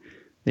Planet.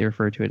 They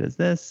refer to it as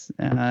this,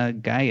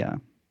 Gaia.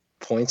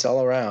 Points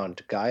all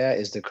around. Gaia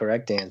is the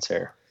correct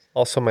answer.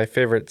 Also, my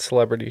favorite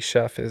celebrity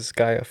chef is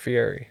Gaia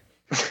Fieri.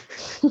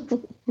 It's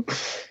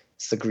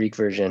the Greek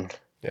version.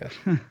 Yeah.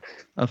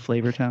 Of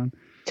Flavor Town.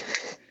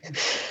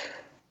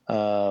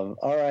 All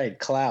right,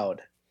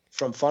 cloud.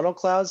 From funnel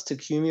clouds to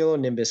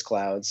cumulonimbus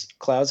clouds,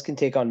 clouds can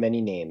take on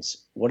many names.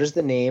 What is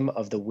the name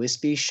of the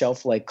wispy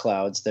shelf-like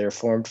clouds that are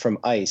formed from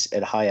ice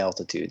at high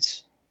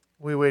altitudes?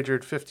 We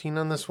wagered 15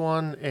 on this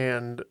one,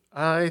 and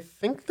I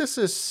think this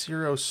is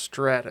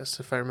cirrostratus,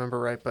 if I remember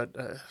right, but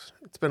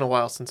it's been a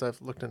while since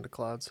I've looked into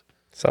clouds.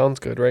 Sounds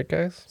good, right,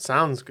 guys?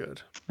 Sounds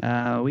good.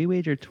 We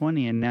wagered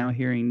 20, and now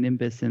hearing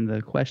Nimbus in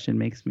the question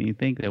makes me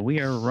think that we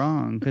are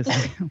wrong,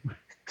 because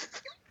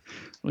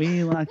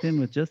we locked in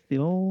with just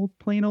the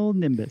plain old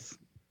Nimbus.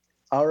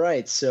 All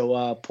right,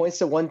 so points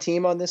to one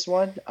team on this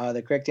one.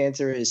 The correct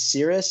answer is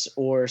Cirrus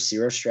or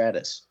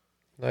cirrostratus.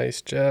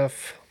 Nice,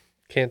 Jeff.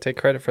 Can't take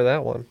credit for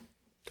that one.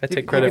 I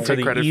take credit for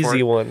the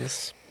easy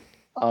ones.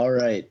 All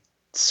right.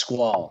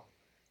 Squall.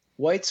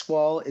 White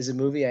Squall is a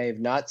movie I have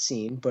not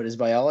seen, but is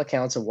by all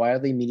accounts a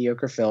wildly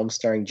mediocre film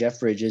starring Jeff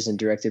Bridges and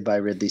directed by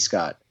Ridley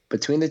Scott.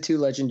 Between the two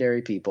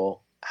legendary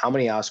people, how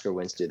many Oscar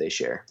wins do they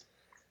share?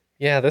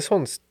 Yeah, this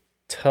one's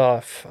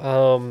tough.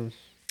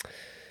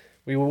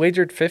 We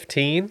wagered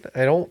 15.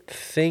 I don't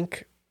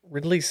think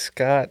Ridley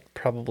Scott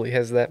probably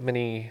has that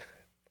many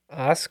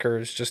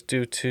Oscars just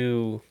due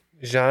to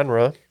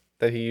genre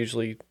that he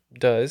usually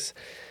does.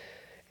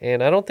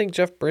 And I don't think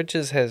Jeff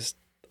Bridges has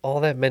all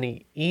that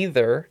many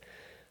either.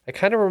 I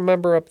kind of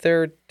remember up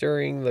there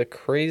during the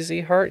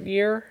Crazy Heart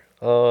year.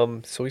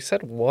 So we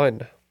said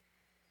 1.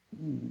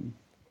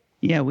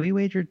 Yeah, we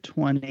wagered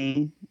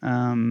 20.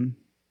 What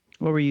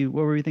were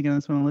you thinking on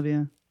this one,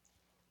 Olivia?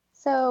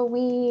 So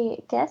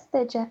we guessed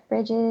that Jeff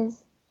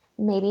Bridges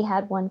maybe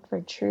had one for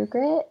True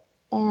Grit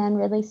and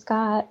Ridley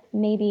Scott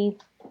maybe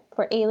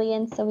for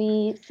Alien. So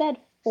we said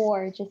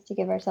 4 just to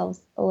give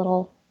ourselves a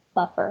little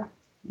buffer.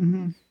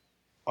 Mm-hmm.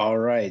 All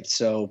right.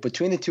 So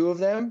between the two of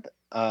them,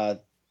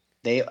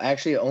 they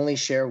actually only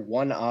share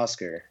 1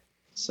 Oscar.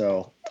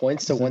 So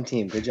points to one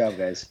team. Good job,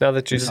 guys. Now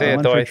that you say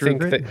it, though, I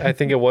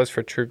think it was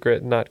for True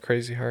Grit, not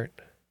Crazy Heart.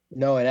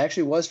 No, it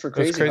actually was for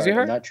Crazy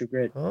Heart, not True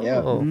Grit. Oh.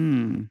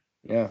 Yeah.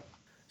 Yeah.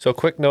 So a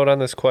quick note on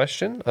this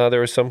question. There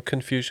was some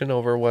confusion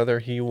over whether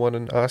he won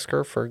an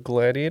Oscar for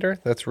Gladiator.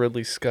 That's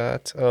Ridley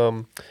Scott.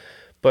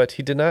 But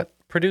he did not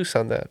produce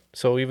on that.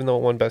 So even though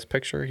it won Best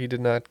Picture, he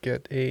did not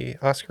get a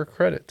Oscar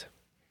credit.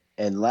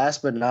 And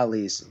last but not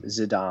least,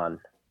 Zidane.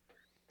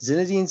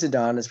 Zinedine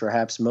Zidane is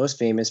perhaps most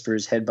famous for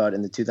his headbutt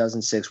in the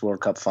 2006 World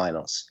Cup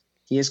Finals.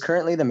 He is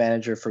currently the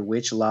manager for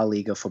which La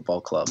Liga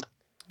football club?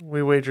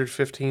 We wagered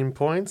 15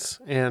 points,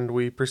 and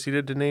we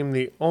proceeded to name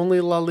the only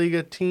La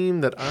Liga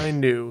team that I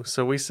knew.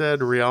 So we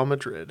said Real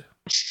Madrid.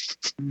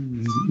 It's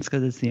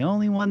because it's the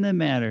only one that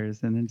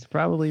matters, and it's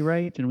probably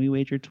right. And we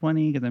wagered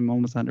 20 because I'm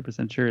almost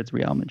 100% sure it's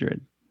Real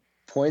Madrid.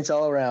 Points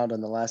all around on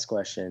the last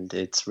question.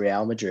 It's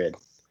Real Madrid.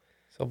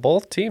 So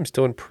both teams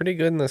doing pretty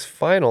good in this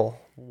final.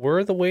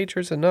 Were the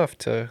wagers enough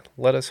to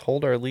let us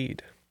hold our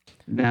lead?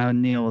 Now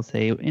Neil will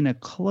say, in a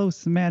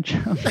close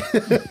matchup.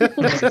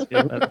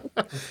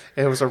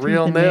 It was a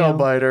real nail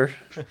biter.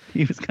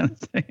 He was going to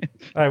say it.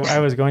 I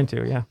was going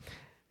to, yeah.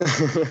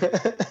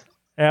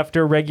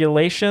 After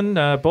regulation,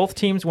 both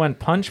teams went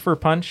punch for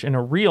punch in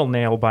a real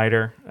nail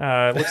biter.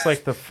 It looks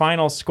like the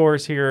final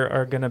scores here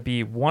are going to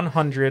be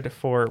 100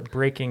 for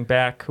Breaking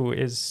Back, who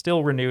is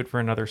still renewed for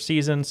another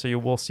season, so you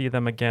will see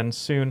them again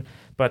soon.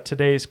 But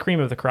today's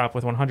cream of the crop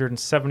with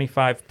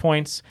 175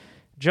 points,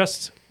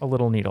 just a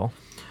little needle.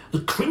 The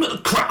cream of the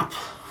crop.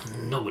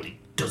 Nobody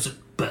does it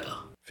better.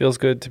 Feels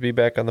good to be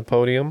back on the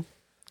podium.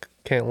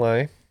 Can't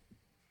lie.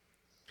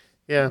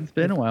 Yeah. It's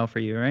been a while for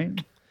you, right?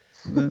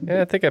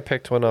 Yeah, I think I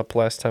picked one up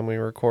last time we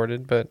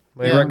recorded, but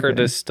my record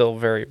is still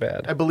very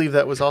bad. I believe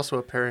that was also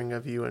a pairing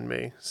of you and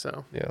me.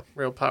 So yeah,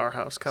 real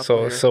powerhouse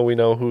couple. So we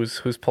know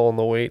who's pulling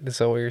the weight. Is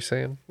that what you're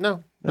saying?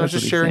 No,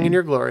 just sharing in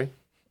your glory.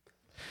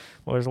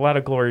 Well, there's a lot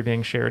of glory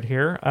being shared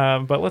here,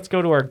 but let's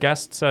go to our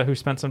guests who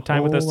spent some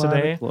time with us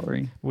today.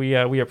 Glory.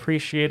 We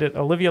appreciate it.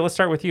 Olivia, let's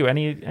start with you.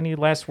 Any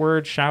last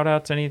words, shout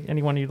outs,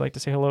 anyone you'd like to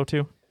say hello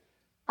to?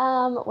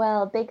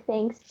 Well, big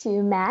thanks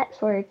to Matt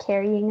for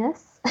carrying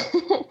us.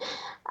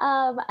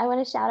 I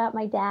want to shout out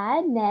my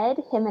dad, Ned.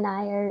 Him and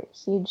I are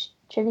huge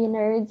trivia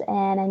nerds,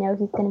 and I know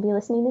he's going to be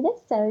listening to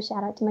this, so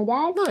shout out to my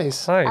dad.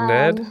 Nice. Hi,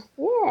 Ned.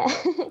 Yeah.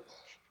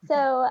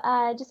 So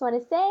I just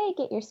want to say,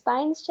 get your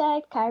spines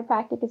checked.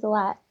 Chiropractic is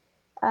about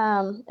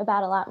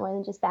a lot more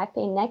than just back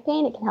pain and neck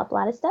pain. It can help a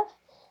lot of stuff.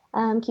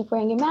 Keep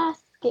wearing your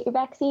mask, get your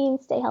vaccine,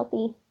 stay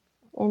healthy,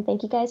 and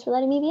thank you guys for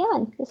letting me be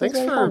on. Thanks was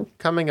really for fun.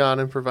 coming on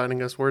and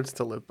providing us words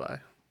to live by.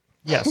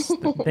 Yes.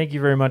 Thank you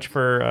very much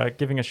for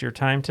giving us your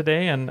time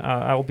today. And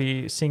I'll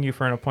be seeing you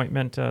for an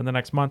appointment the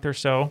next month or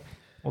so.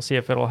 We'll see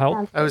if it'll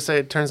help. I would say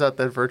it turns out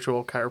that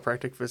virtual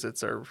chiropractic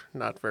visits are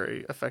not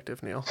very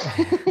effective, Neil.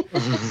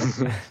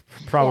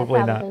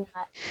 Probably not.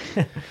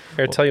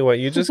 Here, tell you what,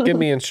 you just give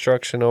me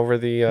instruction over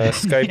the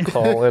Skype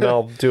call, and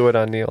I'll do it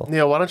on Neil.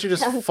 Neil, why don't you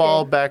just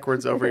fall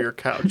backwards over your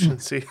couch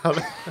and see how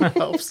that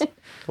helps? I'm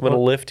going to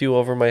lift you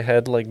over my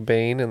head like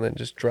Bane and then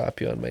just drop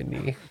you on my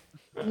knee.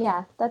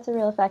 Yeah, that's a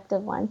real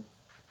effective one.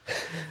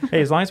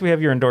 Hey, as long as we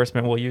have your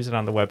endorsement, we'll use it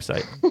on the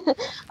website.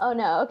 Oh,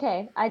 no.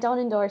 Okay. I don't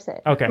endorse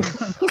it. Okay.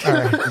 All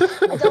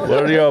right.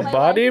 Will your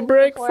body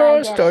break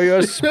first or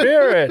your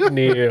spirit,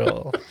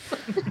 Neil?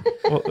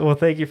 Well,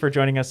 thank you for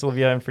joining us,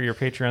 Olivia, and for your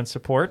Patreon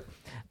support.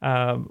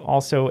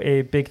 Also,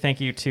 a big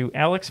thank you to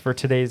Alex for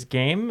today's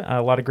game.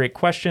 A lot of great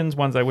questions,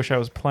 ones I wish I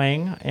was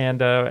playing.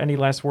 And any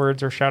last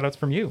words or shout outs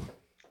from you?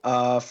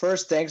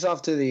 First, thanks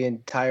off to the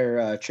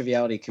entire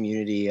Triviality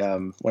community.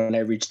 When I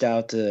reached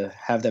out to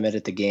have them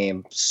edit the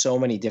game, so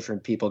many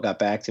different people got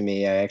back to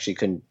me. I actually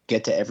couldn't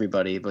get to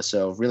everybody, but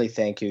so really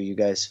thank you. You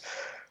guys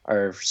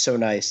are so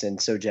nice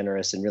and so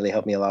generous and really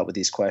helped me a lot with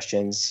these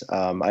questions.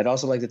 I'd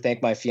also like to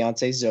thank my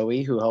fiance,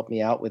 Zoe, who helped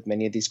me out with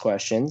many of these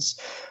questions.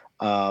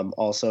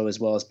 Also, as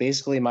well as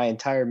basically my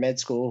entire med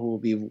school who will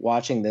be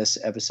watching this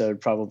episode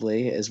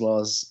probably, as well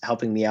as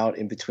helping me out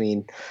in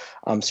between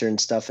certain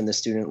stuff in the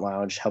student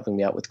lounge, helping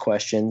me out with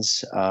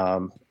questions,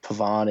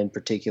 Pavan in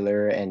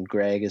particular, and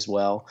Greg as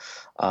well.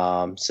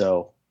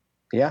 So,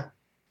 yeah.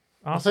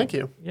 Awesome. Well, thank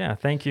you. Yeah,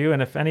 thank you.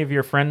 And if any of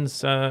your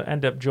friends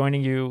end up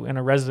joining you in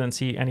a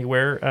residency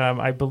anywhere,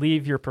 I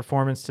believe your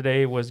performance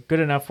today was good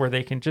enough where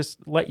they can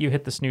just let you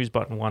hit the snooze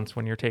button once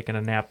when you're taking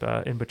a nap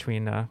in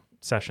between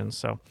sessions.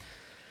 So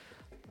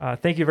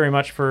thank you very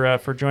much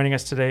for joining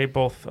us today,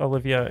 both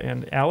Olivia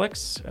and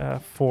Alex.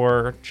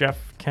 For Jeff,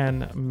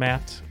 Ken,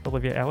 Matt,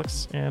 Olivia,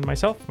 Alex, and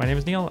myself, my name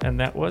is Neil, and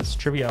that was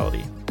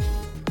Triviality.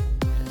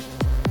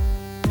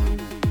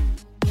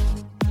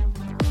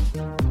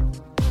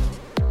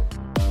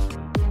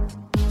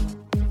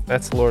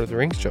 That's the Lord of the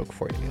Rings joke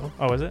for you, Neil.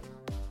 Oh, is it?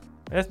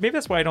 Maybe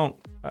that's why I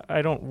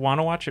don't want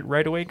to watch it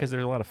right away, because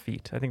there's a lot of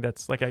feet. I think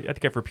that's like I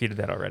think I've repeated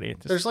that already.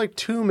 There's like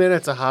 2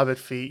 minutes of Hobbit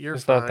feet.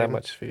 There's not that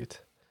much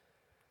feet.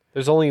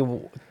 There's only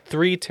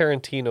 3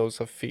 Tarantinos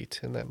of feet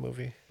in that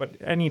movie. But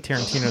any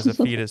Tarantinos of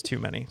feet is too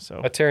many.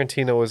 So a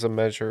Tarantino is a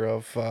measure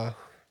of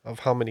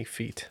how many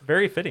feet.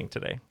 Very fitting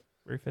today.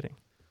 Very fitting.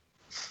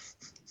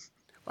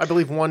 I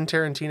believe one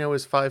Tarantino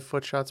is 5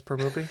 foot shots per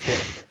movie. Yeah.